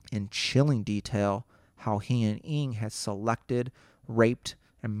in chilling detail how he and Ng had selected, raped,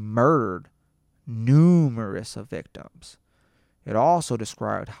 and murdered numerous of victims. It also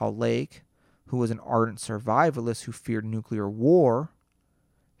described how Lake, who was an ardent survivalist who feared nuclear war,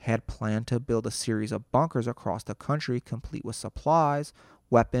 had planned to build a series of bunkers across the country complete with supplies,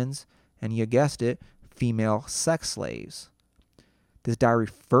 weapons, and you guessed it, female sex slaves. This diary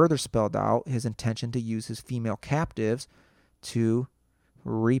further spelled out his intention to use his female captives to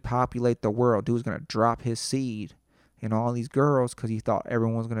repopulate the world. Dude was going to drop his seed in all these girls because he thought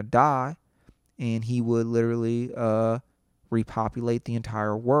everyone was going to die, and he would literally repopulate the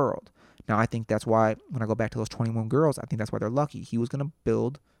entire world. Now, I think that's why, when I go back to those 21 girls, I think that's why they're lucky. He was going to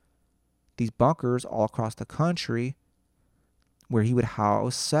build these bunkers all across the country where he would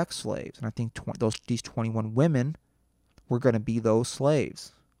house sex slaves. And I think these 21 women were going to be those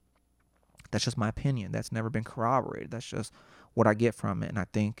slaves. That's just my opinion. That's never been corroborated. That's just what I get from it. And I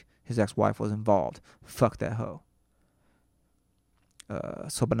think his ex-wife was involved. Fuck that hoe.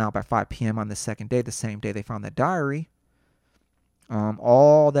 But now by 5 p.m. on the second day, the same day they found that diary,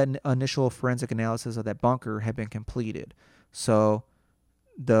 all that initial forensic analysis of that bunker had been completed. So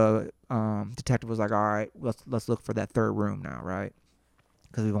the detective was like, all right, let's look for that third room now, right?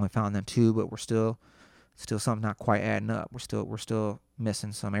 Because we've only found them two, but we're still something not quite adding up. We're still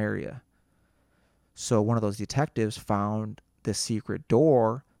missing some area. So one of those detectives found this secret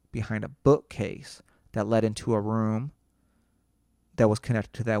door behind a bookcase that led into a room that was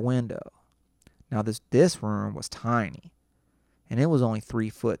connected to that window. Now this room was tiny, and it was only 3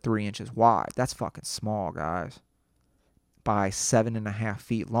 foot 3 inches wide. That's fucking small, guys. By 7.5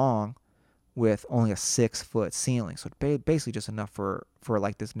 feet long, with only a 6 foot ceiling. So basically just enough for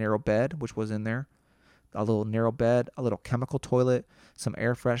like this narrow bed, which was in there. A little narrow bed, a little chemical toilet, some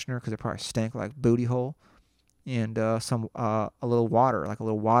air freshener because it probably stank like booty hole, and a little water, like a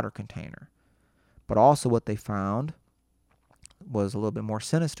little water container. But also what they found was a little bit more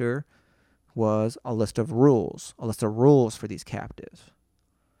sinister, was a list of rules for these captives.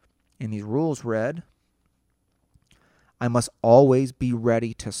 And these rules read, I must always be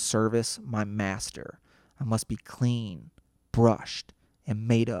ready to service my master. I must be clean, brushed, and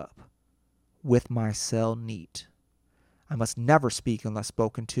made up, with my cell neat. I must never speak unless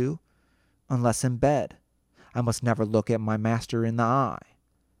spoken to, unless in bed. I must never look at my master in the eye,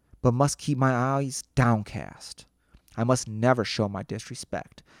 but must keep my eyes downcast. I must never show my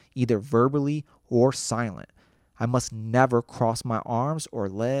disrespect, either verbally or silent. I must never cross my arms or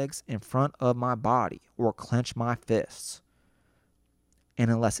legs in front of my body or clench my fists. And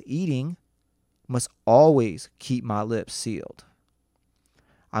unless eating, must always keep my lips sealed.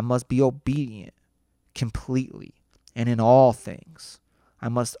 I must be obedient completely and in all things. I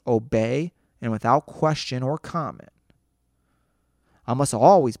must obey and without question or comment. I must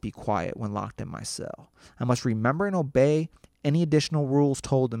always be quiet when locked in my cell. I must remember and obey any additional rules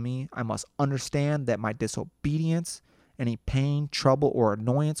told to me. I must understand that my disobedience, any pain, trouble, or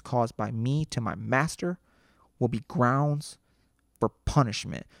annoyance caused by me to my master will be grounds for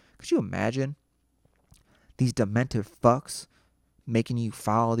punishment. Could you imagine these demented fucks making you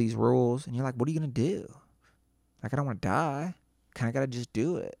follow these rules? And you're like, what are you going to do? Like, I don't want to die. Kind of got to just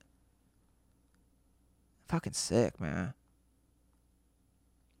do it. Fucking sick, man.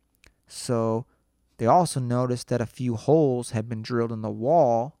 So they also noticed that a few holes had been drilled in the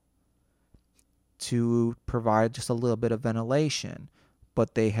wall to provide just a little bit of ventilation,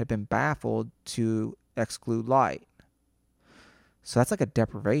 but they had been baffled to exclude light. So that's like a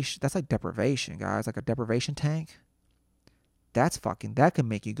deprivation. That's like deprivation, guys. Like a deprivation tank. That can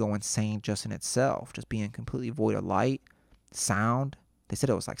make you go insane just in itself. Just being completely void of light, sound. They said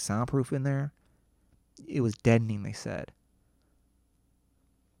it was like soundproof in there. It was deadening, they said.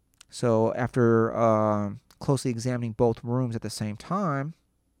 So after closely examining both rooms at the same time,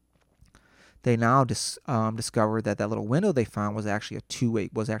 they now discovered that little window they found was actually two-way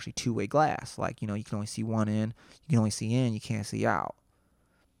glass. Like, you know, you can only see one in, you can only see in, you can't see out.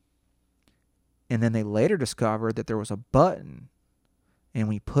 And then they later discovered that there was a button, and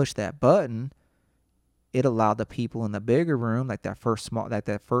when you push that button, it allowed the people in the bigger room, like that first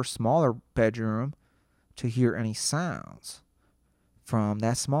smaller bedroom, to hear any sounds from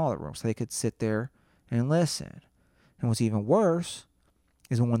that smaller room, so they could sit there and listen. And what's even worse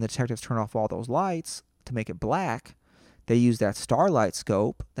is when the detectives turned off all those lights to make it black, they used that starlight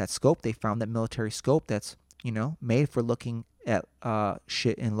scope, that scope they found, that military scope that's, you know, made for looking at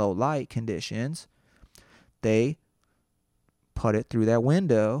shit in low light conditions, they put it through that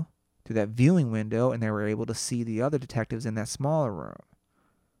window, through that viewing window, and they were able to see the other detectives in that smaller room.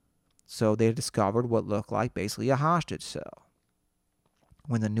 So they discovered what looked like basically a hostage cell.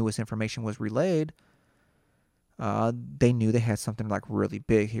 When the newest information was relayed, they knew they had something like really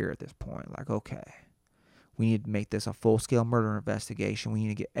big here at this point. Like, okay, we need to make this a full-scale murder investigation. We need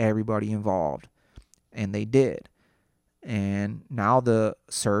to get everybody involved. And they did. And now the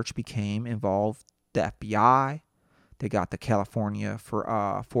search became involved the FBI. They got the California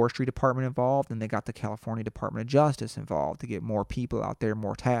Forestry Department involved, and they got the California Department of Justice involved to get more people out there,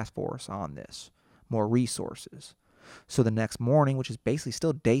 more task force on this, more resources. So the next morning, which is basically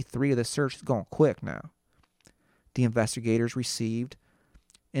still day 3 of the search, is going quick now, the investigators received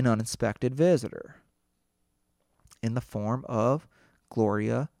an unexpected visitor in the form of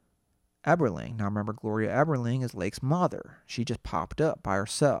Gloria Eberling. Now remember, Gloria Eberling is Lake's mother. She just popped up by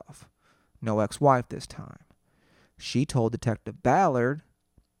herself. No ex-wife this time. She told Detective Ballard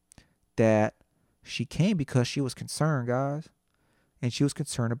that she came because she was concerned, guys. And she was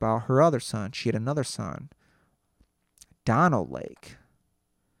concerned about her other son. She had another son, Donald Lake,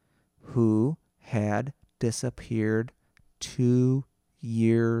 who had disappeared 2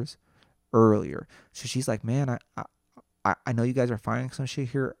 years earlier. So she's like, man, I know you guys are finding some shit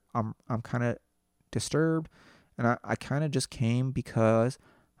here. I'm kind of disturbed. And I kind of just came because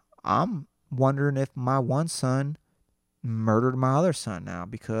I'm wondering if my one son murdered my other son now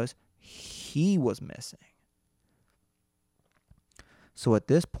because he was missing. So at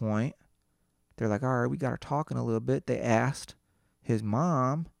this point, they're like, all right, we got her talking a little bit. They asked his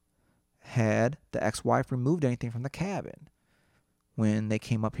mom, had the ex-wife removed anything from the cabin when they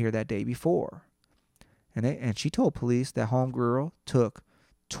came up here that day before. And she told police that homegirl took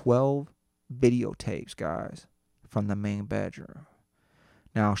 12 videotapes, guys, from the main bedroom.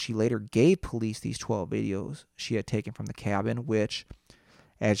 Now, she later gave police these 12 videos she had taken from the cabin, which,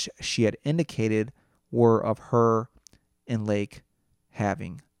 as she had indicated, were of her and Lake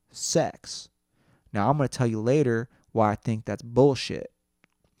having sex. Now, I'm going to tell you later why I think that's bullshit.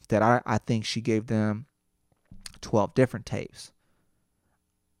 That I think she gave them 12 different tapes.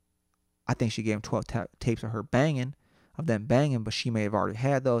 I think she gave them 12 tapes of her banging, of them banging, but she may have already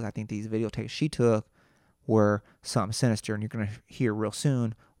had those. I think these videotapes she took were something sinister, and you're going to hear real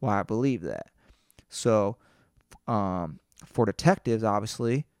soon why I believe that. So, for detectives,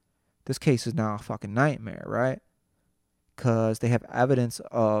 obviously, this case is now a fucking nightmare, right? Because they have evidence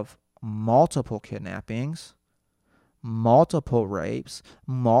of multiple kidnappings, multiple rapes,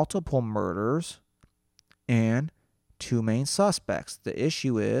 multiple murders, and 2 main suspects. The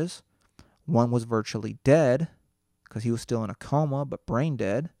issue is, one was virtually dead because he was still in a coma, but brain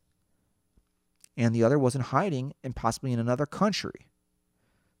dead. And the other was in hiding and possibly in another country.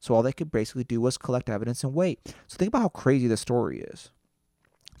 So all they could basically do was collect evidence and wait. So think about how crazy this story is.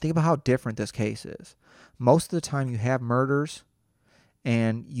 Think about how different this case is. Most of the time you have murders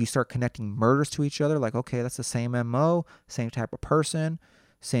and you start connecting murders to each other. Like, okay, that's the same MO, same type of person,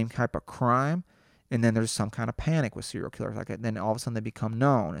 same type of crime. And then there's some kind of panic with serial killers. Like, then all of a sudden they become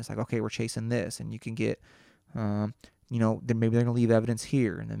known. It's like, okay, we're chasing this. And you can get, then maybe they're going to leave evidence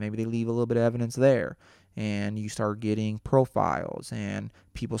here. And then maybe they leave a little bit of evidence there. And you start getting profiles. And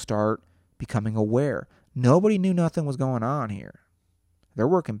people start becoming aware. Nobody knew nothing was going on here. They're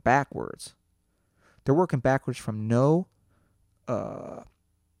working backwards. They're working backwards from no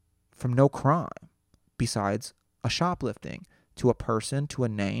crime besides a shoplifting, to a person, to a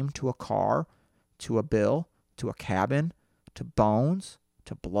name, to a car, to a bill, to a cabin, to bones,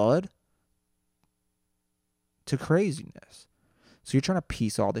 to blood, to craziness. So you're trying to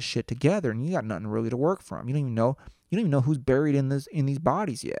piece all this shit together, and you got nothing really to work from. You don't even know who's buried in these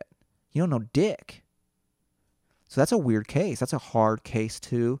bodies yet. You don't know dick. So that's a weird case. That's a hard case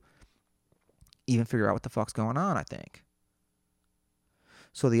to even figure out what the fuck's going on, I think.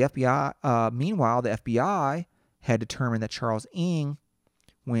 So the FBI, meanwhile, the FBI had determined that Charles Ng,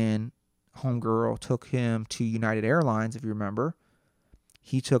 when homegirl took him to United Airlines, if you remember,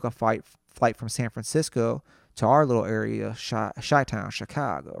 he took a flight from San Francisco to our little area, Chi-Town,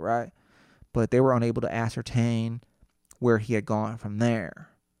 Chicago, right? But they were unable to ascertain where he had gone from there.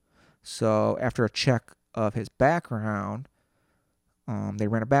 So after a check of his background, they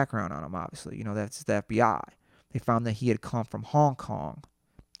ran a background on him, obviously. That's the FBI. They found that he had come from Hong Kong,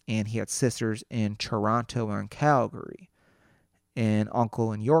 and he had sisters in Toronto and Calgary, an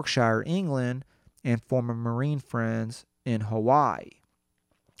uncle in Yorkshire, England, and former Marine friends in Hawaii.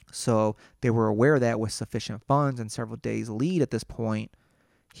 So they were aware that with sufficient funds and several days lead at this point,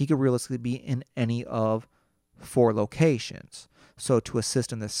 he could realistically be in any of 4 locations. So to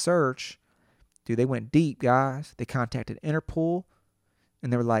assist in the search, dude, they went deep, guys. They contacted Interpol,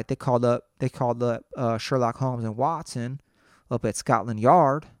 and they called up Sherlock Holmes and Watson up at Scotland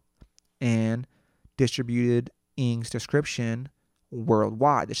Yard and distributed Ng's description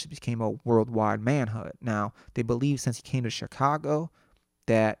worldwide. This became a worldwide manhunt. Now, they believe since he came to Chicago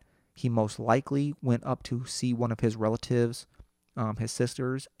that he most likely went up to see one of his relatives, his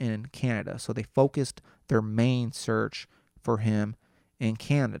sisters, in Canada. So they focused their main search for him in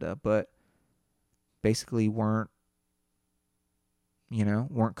Canada, but basically weren't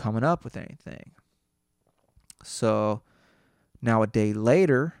coming up with anything. So now a day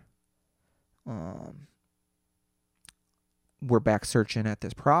later, we're back searching at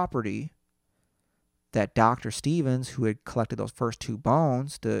this property. That Dr. Stevens, who had collected those first 2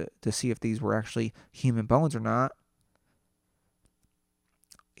 bones to see if these were actually human bones or not,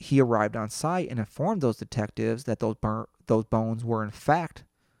 he arrived on site and informed those detectives that those bones were in fact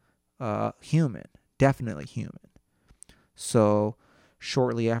human, definitely human. So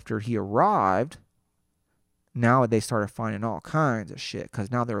shortly after he arrived, now they started finding all kinds of shit, because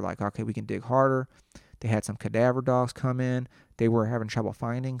now they were like, okay, we can dig harder. They had some cadaver dogs come in. They were having trouble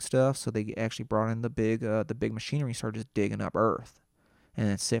finding stuff, so they actually brought in the big machinery and started just digging up earth and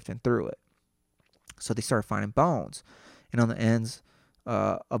then sifting through it. So they started finding bones, and on the ends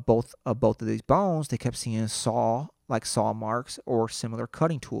of both of these bones, they kept seeing saw marks or similar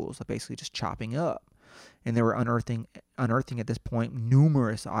cutting tools, like basically just chopping up. And they were unearthing at this point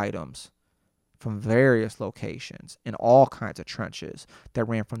numerous items from various locations in all kinds of trenches that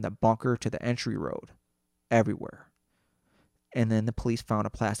ran from the bunker to the entry road, everywhere. And then the police found a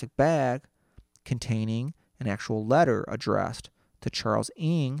plastic bag containing an actual letter addressed to Charles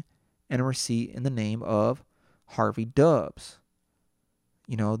Ng and a receipt in the name of Harvey Dubs.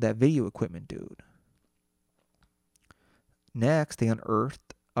 You know, that video equipment dude. Next, they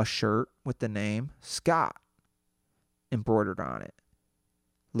unearthed a shirt with the name Scott embroidered on it.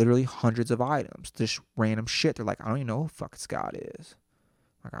 Literally hundreds of items. Just random shit. They're like, I don't even know who fucking Scott is.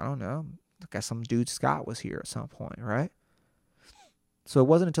 Like, I don't know. I guess some dude Scott was here at some point, right? So it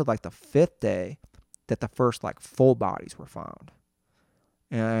wasn't until like the 5th day that the first like full bodies were found.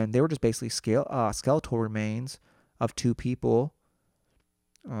 And they were just basically skeletal remains of 2 people.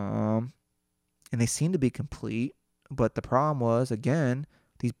 And they seemed to be complete. But the problem was, again,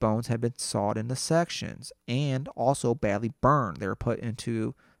 these bones had been sawed into sections and also badly burned. They were put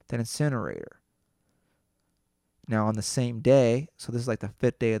into that incinerator. Now, on the same day, so this is like the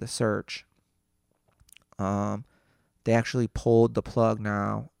 5th day of the search, they actually pulled the plug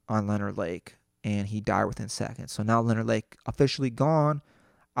now on Leonard Lake, and he died within seconds. So now Leonard Lake officially gone,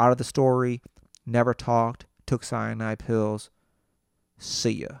 out of the story, never talked, took cyanide pills.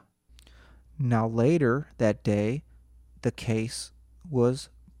 See ya. Now later that day, the case was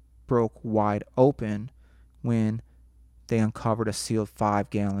broke wide open when they uncovered a sealed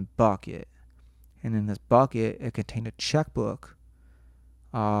 5-gallon bucket. And in this bucket, it contained a checkbook.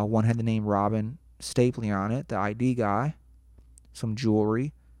 One had the name Robin Stapley on it, the ID guy, some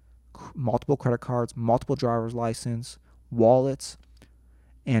jewelry, multiple credit cards, multiple driver's license, wallets,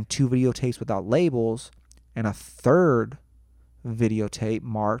 and 2 videotapes without labels, and a 3rd videotape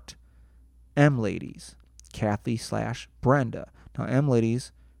marked M Ladies, Kathy/Brenda. Now, M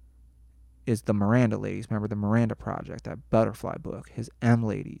Ladies is the Miranda Ladies. Remember the Miranda Project, that butterfly book? His M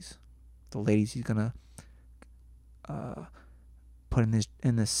Ladies, the ladies he's gonna put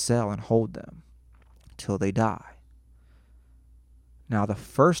in this cell and hold them till they die. Now, the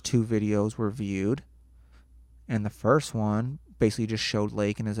first 2 videos were viewed, and the first one basically just showed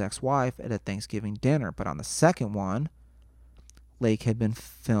Lake and his ex-wife at a Thanksgiving dinner. But on the second one, Lake had been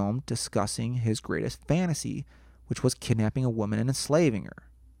filmed discussing his greatest fantasy, which was kidnapping a woman and enslaving her.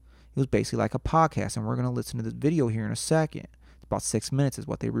 It was basically like a podcast, and we're going to listen to this video here in a second. It's about 6 minutes is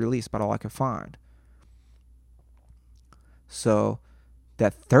what they released, about all I could find. So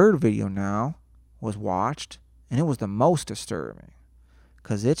that 3rd video now was watched, and it was the most disturbing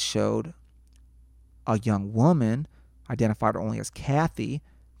because it showed a young woman, identified only as Kathy,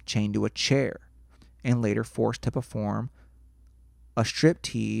 chained to a chair and later forced to perform a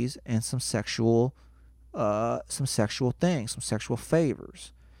striptease and some sexual things, some sexual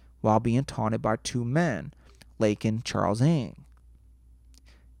favors, while being taunted by 2 men, Lake and Charles Ng.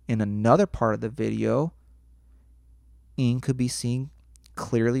 In another part of the video, Ng could be seen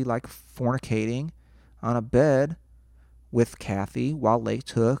clearly like fornicating on a bed with Kathy while Lake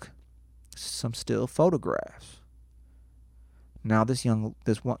took some still photographs. Now this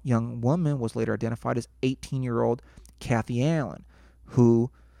young woman was later identified as 18-year-old Kathy Allen,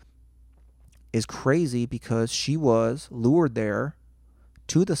 who is crazy because she was lured there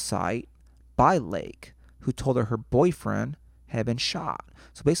to the site by Lake, who told her boyfriend had been shot.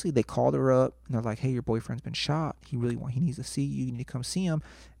 So basically they called her up and they're like, hey, your boyfriend's been shot. He needs to see you. You need to come see him.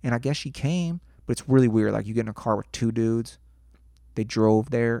 And I guess she came, but it's really weird. Like, you get in a car with two dudes. They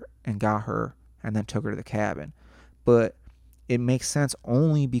drove there and got her and then took her to the cabin. But it makes sense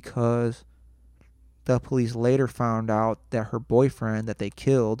only because the police later found out that her boyfriend that they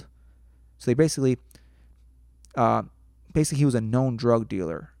killed, so they basically he was a known drug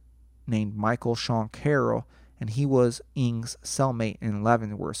dealer named Michael Sean Carroll, and he was Ing's cellmate in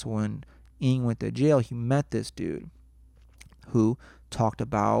Leavenworth. So when Ing went to jail, he met this dude who talked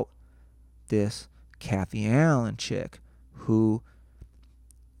about this Kathy Allen chick who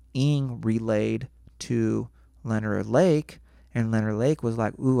Ing relayed to Leonard Lake, and Leonard Lake was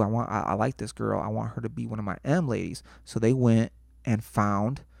like, ooh, I like this girl. I want her to be one of my M ladies. So they went and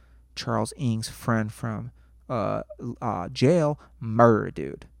found Charles Ing's friend from jail, murdered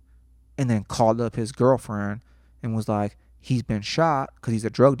dude, and then called up his girlfriend and was like, he's been shot because he's a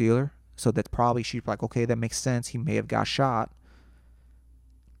drug dealer. So that's probably, she's like, okay, that makes sense. He may have got shot.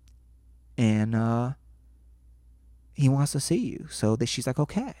 And he wants to see you. So she's like,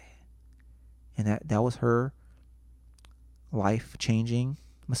 okay. And that was her life-changing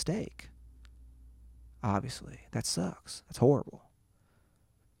mistake. Obviously. That sucks. That's horrible.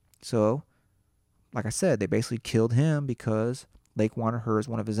 So, like I said, they basically killed him because Lake wanted her as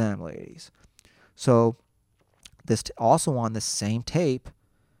one of his M ladies. So, this also on the same tape,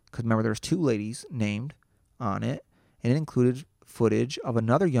 because remember there's two ladies named on it, and it included footage of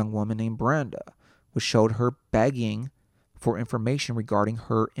another young woman named Brenda, which showed her begging for information regarding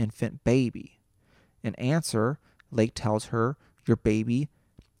her infant baby. In answer, Lake tells her, your baby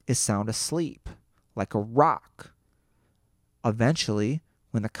is sound asleep, like a rock. Eventually,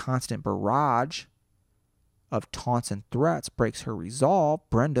 when the constant barrage of taunts and threats breaks her resolve,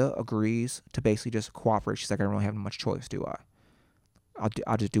 Brenda agrees to basically just cooperate. She's like, I don't really have much choice, do I?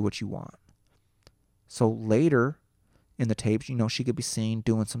 I'll just do what you want. So later in the tapes, she could be seen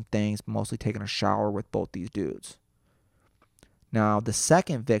doing some things, mostly taking a shower with both these dudes. Now, the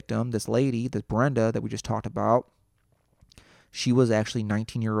second victim, this lady, this Brenda that we just talked about, she was actually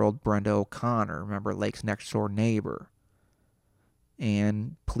 19-year-old Brenda O'Connor, remember, Lake's next-door neighbor.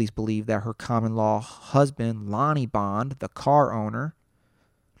 And police believe that her common-law husband, Lonnie Bond, the car owner,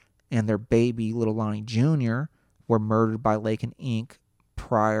 and their baby, little Lonnie Jr., were murdered by Lake and Ink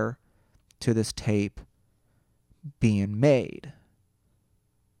prior to this tape being made.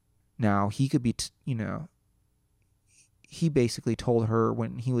 Now, he could be, he basically told her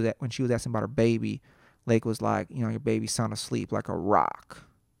when she was asking about her baby, Lake was like, your baby's sound asleep like a rock.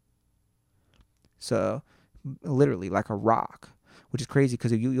 So, literally like a rock, which is crazy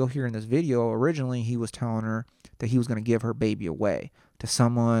because you'll hear in this video, originally he was telling her that he was going to give her baby away to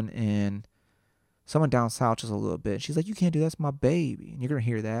someone down south just a little bit. She's like, you can't do that, that's my baby. And you're going to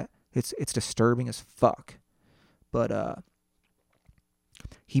hear that. It's disturbing as fuck. But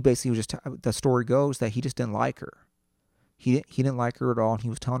he basically was just, the story goes that he just didn't like her. He didn't like her at all, and he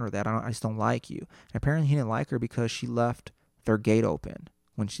was telling her that, I just don't like you. And apparently he didn't like her because she left their gate open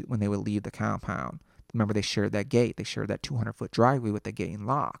when they would leave the compound. Remember, they shared that gate. They shared that 200-foot driveway with the gate and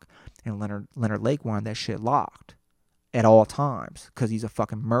lock. And Leonard Lake wanted that shit locked at all times because he's a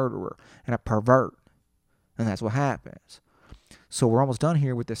fucking murderer and a pervert. And that's what happens. So we're almost done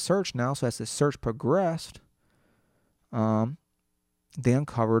here with this search now. So as the search progressed, they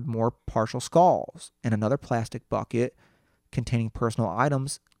uncovered more partial skulls and another plastic bucket containing personal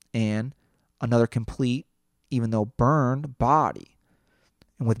items and another complete, even though burned, body.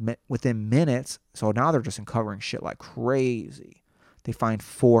 And within minutes, so now they're just uncovering shit like crazy. They find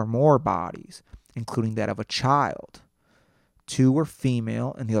 4 more bodies, including that of a child. 2 were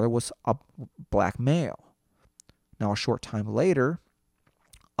female and the other was a black male. Now, a short time later,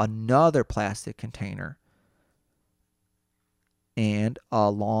 another plastic container and a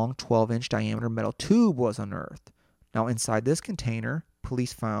long 12-inch diameter metal tube was unearthed. Now, inside this container,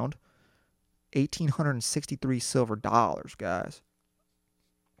 police found 1,863 silver dollars, guys.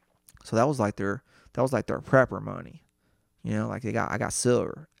 So that was like their prepper money. Like I got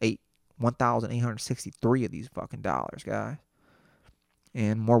silver, 1,863 of these fucking dollars, guys.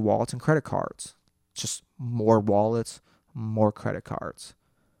 And more wallets and credit cards. Just more wallets, more credit cards.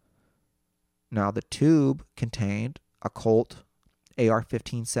 Now, the tube contained a Colt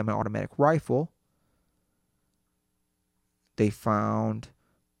AR-15 semi-automatic rifle. They found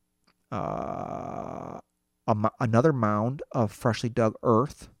another mound of freshly dug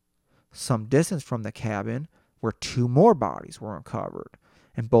earth some distance from the cabin where 2 more bodies were uncovered.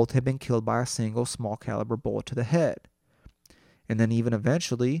 and both had been killed by a single small caliber bullet to the head. And then even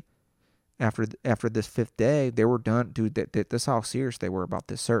eventually, after this 5th day, they were done. Dude, that's how serious they were about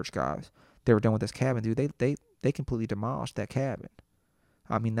this search, guys. They were done with this cabin, dude. They completely demolished that cabin.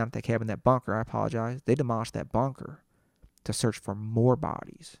 I mean, not that cabin, that bunker. I apologize. They demolished that bunker to search for more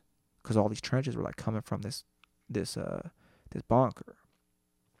bodies, because all these trenches were like coming from this bunker.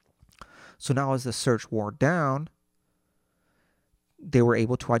 So now, as the search wore down, they were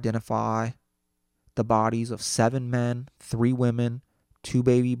able to identify the bodies of 7 men, 3 women, 2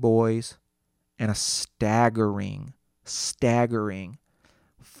 baby boys, and a staggering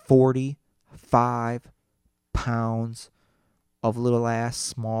 45 pounds of little ass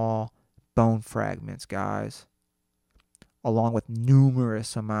small bone fragments, guys, along with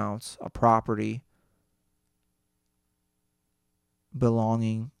numerous amounts of property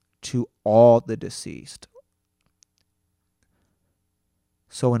belonging to all the deceased.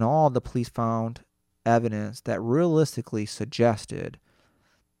 So in all, the police found evidence that realistically suggested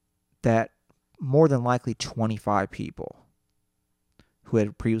that more than likely 25 people who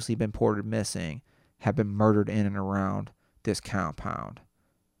had previously been reported missing had been murdered in and around this compound.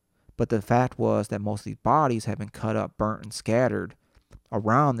 But the fact was that most of these bodies had been cut up, burnt, and scattered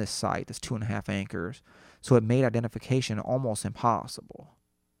around this site, this 2.5 acres, so it made identification almost impossible.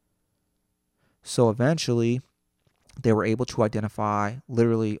 So eventually, they were able to identify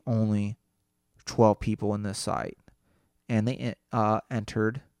literally only 12 people in this site, and they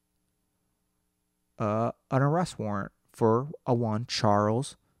entered an arrest warrant for one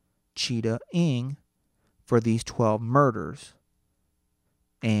Charles Cheetah Ng for these 12 murders,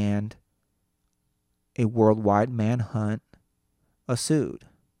 and a worldwide manhunt ensued.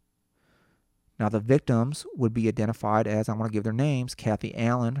 Now, the victims would be identified as, I'm going to give their names, Kathy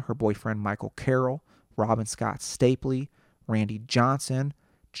Allen, her boyfriend Michael Carroll, Robin Scott Stapley, Randy Johnson,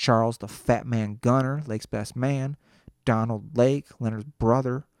 Charles the Fat Man Gunner, Lake's best man, Donald Lake, Leonard's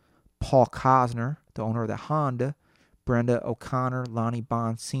brother, Paul Cosner, the owner of the Honda, Brenda O'Connor, Lonnie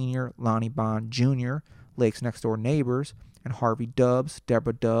Bond Sr., Lonnie Bond Jr., Lake's next door neighbors, and Harvey Dubs,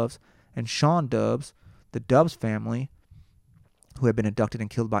 Deborah Dubs, and Sean Dubs, the Dubs family, who had been abducted and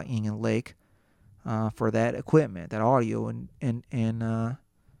killed by Ng and Lake for that equipment, that audio and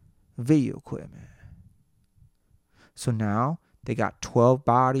video equipment. So now they got 12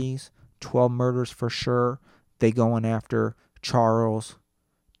 bodies, 12 murders for sure. They going after Charles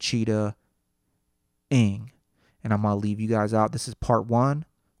Cheetah Ng. And I'm going to leave you guys out. This is part 1.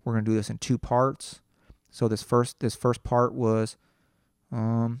 We're going to do this in 2 parts. So this first part was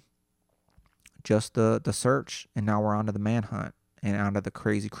just the search, and now we're on to the manhunt and on to the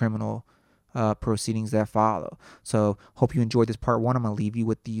crazy criminal proceedings that follow. So hope you enjoyed this part 1. I'm going to leave you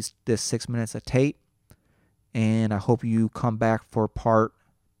with this 6 minutes of tape, and I hope you come back for part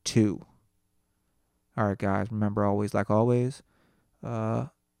 2. All right, guys, remember, always, like always,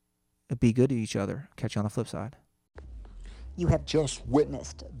 be good to each other. Catch you on the flip side. You have just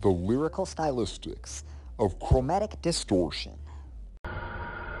witnessed the lyrical stylistics of Chromatic Distortion.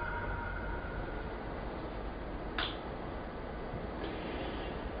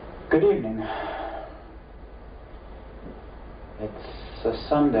 Good evening. It's a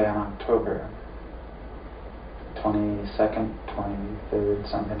Sunday in October, 22nd, 23rd,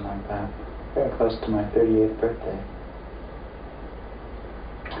 something like that. Very close to my 38th birthday.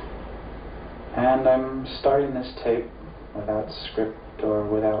 And I'm starting this tape without script or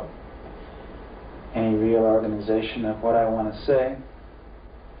without any real organization of what I want to say.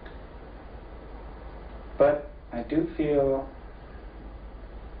 But I do feel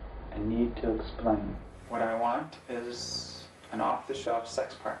a need to explain. What I want is an off-the-shelf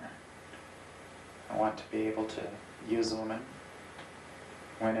sex partner. I want to be able to use a woman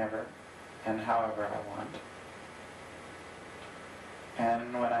whenever and however I want.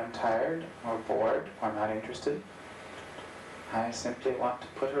 And when I'm tired or bored or not interested, I simply want to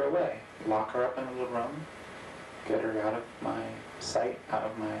put her away, lock her up in a little room, get her out of my sight, out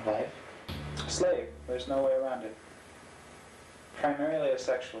of my life. Slave, there's no way around it. Primarily a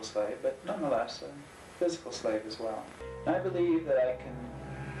sexual slave, but nonetheless a physical slave as well. And I believe that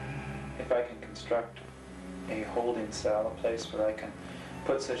if I can construct a holding cell, a place where I can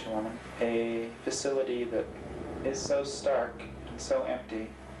put such a woman, a facility that is so stark and so empty,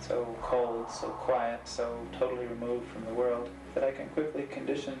 so cold, so quiet, so totally removed from the world, that I can quickly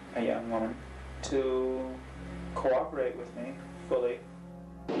condition a young woman to cooperate with me fully.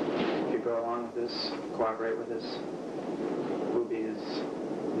 If you go along with this, cooperate with this, we'll be as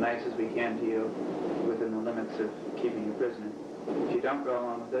nice as we can to you within the limits of keeping you prisoner. If you don't go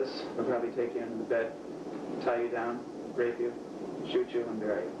along with this, we'll probably take you into the bed, tie you down, rape you, shoot you, and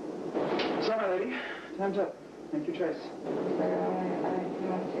bury you. So, my lady, time's up. Make your choice. But I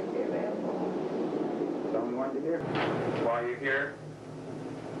want to be available. That's all we wanted to hear. While you're here,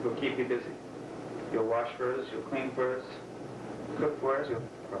 we'll keep you busy. You'll wash for us, you'll clean for us, cook for us, you'll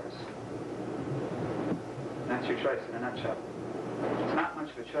cook for us. That's your choice in a nutshell. It's not much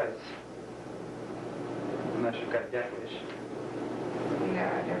of a choice. Unless you've got a death wish. No,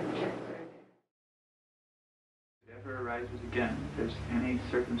 I don't check for it. If it ever arises again, if there's any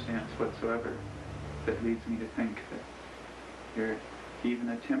circumstance whatsoever that leads me to think that you're even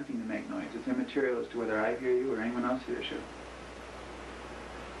attempting to make noise, it's immaterial as to whether I hear you or anyone else hears you.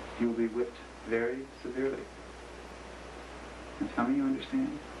 You will be whipped very severely. And tell me you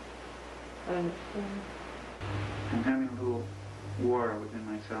understand. I understand. I'm having a little war within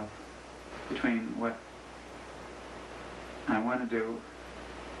myself between what I want to do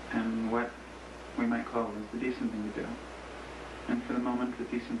and what we might call is the decent thing to do. And for the moment, the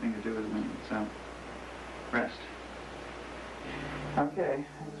decent thing to do is winning. So, rest. Okay,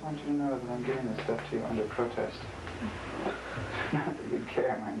 I just want you to know that I'm giving this stuff to you under protest. Not that you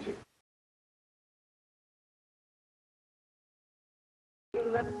care, mind you. You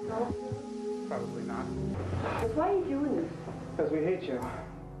let us know? Probably not. Why are you doing this? Because we hate you.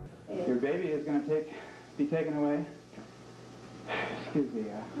 Yeah. Your baby is going to be taken away. Excuse me.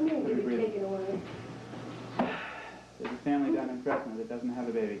 I'm going let to me be breathe. taken away. There's a family down in Fresno that doesn't have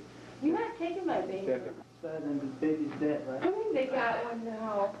a baby. You're not taking my baby. And the baby's dead, right? I mean, they got one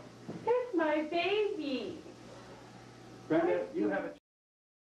now. That's my baby. Brenda, you have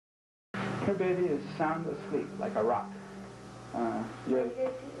a... Her baby is sound asleep, like a rock.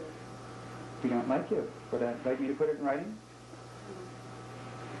 We don't like you. Would I like me to put it in writing?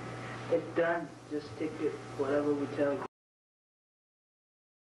 It's done. Just stick it whatever we tell you.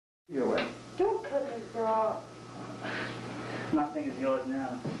 Your way. Don't cut this bra. Nothing is yours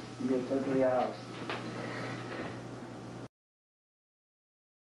now. You're totally ours.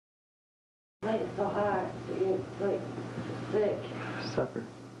 Like it's so hard. You're like sick. Supper.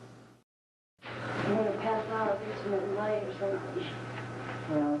 I'm gonna pass out. I'll get some at night or something.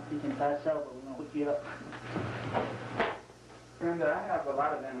 Well, you can pass out, but we won't wake you up. Brenda, I have a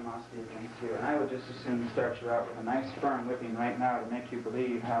lot of animosity against you, and I would just as soon start you out with a nice firm whipping right now to make you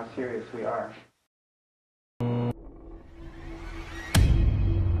believe how serious we are.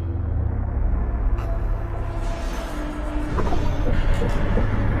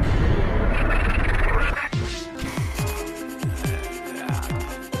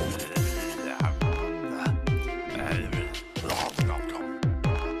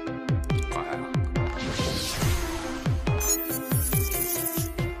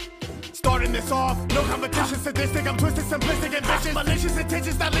 Starting this off, no competition, sadistic, I'm twisted, simplistic, ambitious, malicious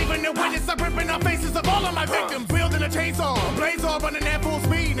intentions, not leaving no witness, I'm ripping off faces of all of my victims, wielding a chainsaw, blaze all running at full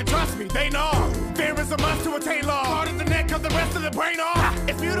speed, and trust me, they know, fear is a must to attain law, hard as the neck of the rest of the brain off,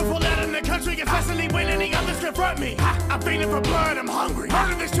 it's beautiful out in the country, especially when any others confront me, I'm feeling for blood, I'm hungry,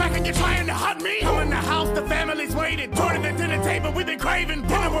 murder this track and you're trying to hunt me, I'm in the house, the family's waiting, joining the dinner table, we've been craving,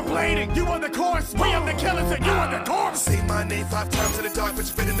 dinner we're plating, you are the course, we are the killers, and you are the corpse. Say my name 5 times in the dark, but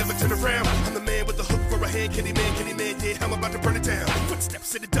you better never turn around. I'm the man with the hook for a hand, Kenny man, yeah, I'm about to burn it down.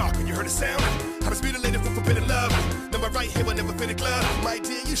 Footsteps in the dark when you heard a sound. I was mutilated from forbidden love. Now my right hand will never fit a glove. My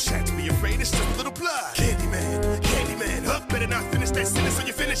dear, you shan't be afraid, it's just a little blood. Candyman, up, better not finish that sentence so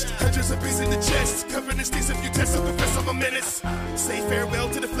you're finished. Hundreds of beats in the chest, covering the states if you test, so confess I'm a menace. Say farewell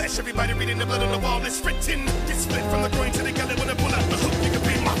to the flesh, everybody reading the blood on the wall, it's written. Get split from the groin to the gullet when I pull out the hook, you can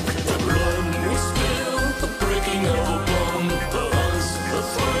be my victim. Blood was spilled, the breaking of a bomb, the buzz, the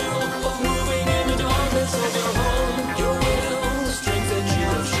thrill of moving in the darkness of your home. Your will, the strength that you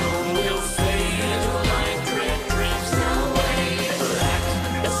have shown will fade. Your life drifts away. Black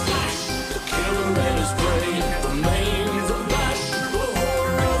as flash, the killer and his prey, the maim, the bash, the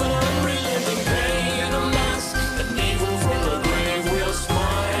horror of an unrelenting pain. A mask, an evil from the grave will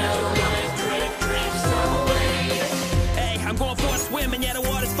smile. Your life drifts away. Hey, I'm going for a swim and yeah, the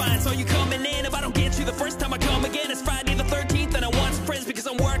water's fine. So you coming in? If I don't get you the first time I come again, it's Friday the 13th and I want some friends because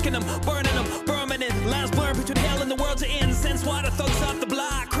I'm working them, burning them, permanent. Lines blur between hell and the world to end. Sense water thugs off the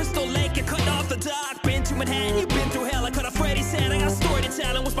block, Crystal Lake and cut off the dock. Been to Manhattan, you've been through hell. I cut off Freddy said I got a story to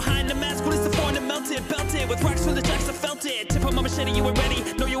tell. And what's behind the mask? What is the foreign and melted, belted with rocks from the jacks I felt it. Tip of my machete, you ain't ready.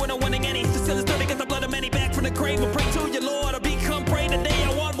 No, you ain't no winning any. The still is dirty, get the blood of many back from the grave. We'll pray to your Lord, or become prey today.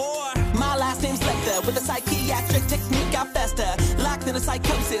 I want more. My last name's Lecter, with a psychiatric technique I fester. Locked in a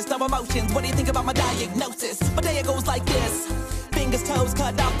psychosis, no emotions. What do you think about my diagnosis? My day goes like this. Fingers, toes,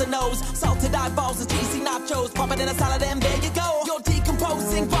 cut off the nose. Salted eyeballs and cheesy nachos. Pop it in a salad and there you go. You're decomposed.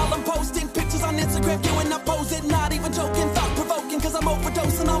 posing while I'm posting pictures on Instagram, viewing, I pose it. Not even joking, thought provoking, cause I'm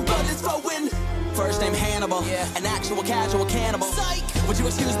overdosing on blood is flowing. First name Hannibal, an actual casual cannibal. Psych! Would you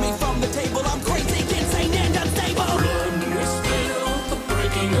excuse me from the table? I'm crazy, insane, and unstable. Blood will spill, the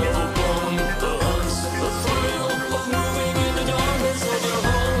breaking of a bone. The buzz, the thrill of moving in the darkness of your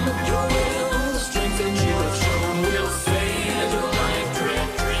home. Your will, the strength that you have shown will fade. Your life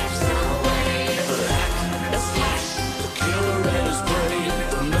drifts away. The hack, the slash, the killer and his prey.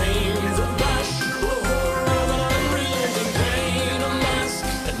 The maim, the bash, the horror of an unrelenting pain. A mask,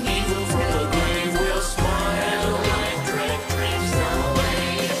 an evil from the grave will smile. Your life drifts away.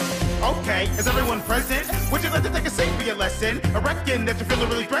 Okay, is everyone present? Would you like to take a seat for your lesson? I reckon that you're feeling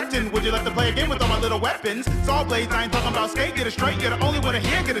really threatened. Would you like to play a game with all my little weapons? Saw blades, I ain't talking about skate, get it straight. You're the only one to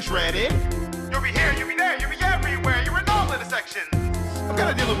hear, get it shredded. You'll be here, you'll be there, you'll be everywhere. You're in all of the sections. I'm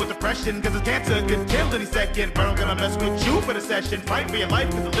kinda dealing with depression, cause it's cancer could kill any second. But I'm gonna mess with you for the session. Fight for your life,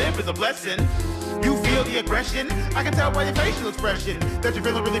 cause to live is a blessing. You feel the aggression? I can tell by your facial expression that you're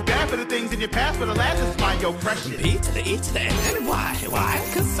feeling really bad for the things in your past, but alas, it's my oppression. B to the E to the N and Y. Why?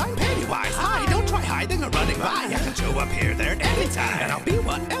 Cause I'm Pennywise. Hi, don't try hiding or running by. I can show up here, there, at any time. And I'll be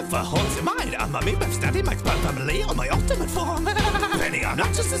whatever holds in mind. I'm a meme of Steady Mike's blood family on my ultimate form. Penny, I'm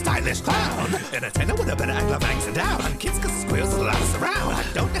not just a stylish clown. In a tenor with a better angle of bangs and down. I'm kids cause the squeals will allow us around. I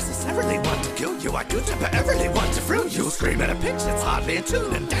don't necessarily want to kill you. I do temporarily want to thrill you. Scream at a pitch that's hardly a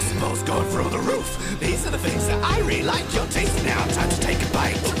tune. And decibels going through the roof. These are the things that I really like. You're tasting now. Time to take a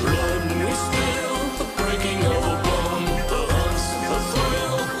bite.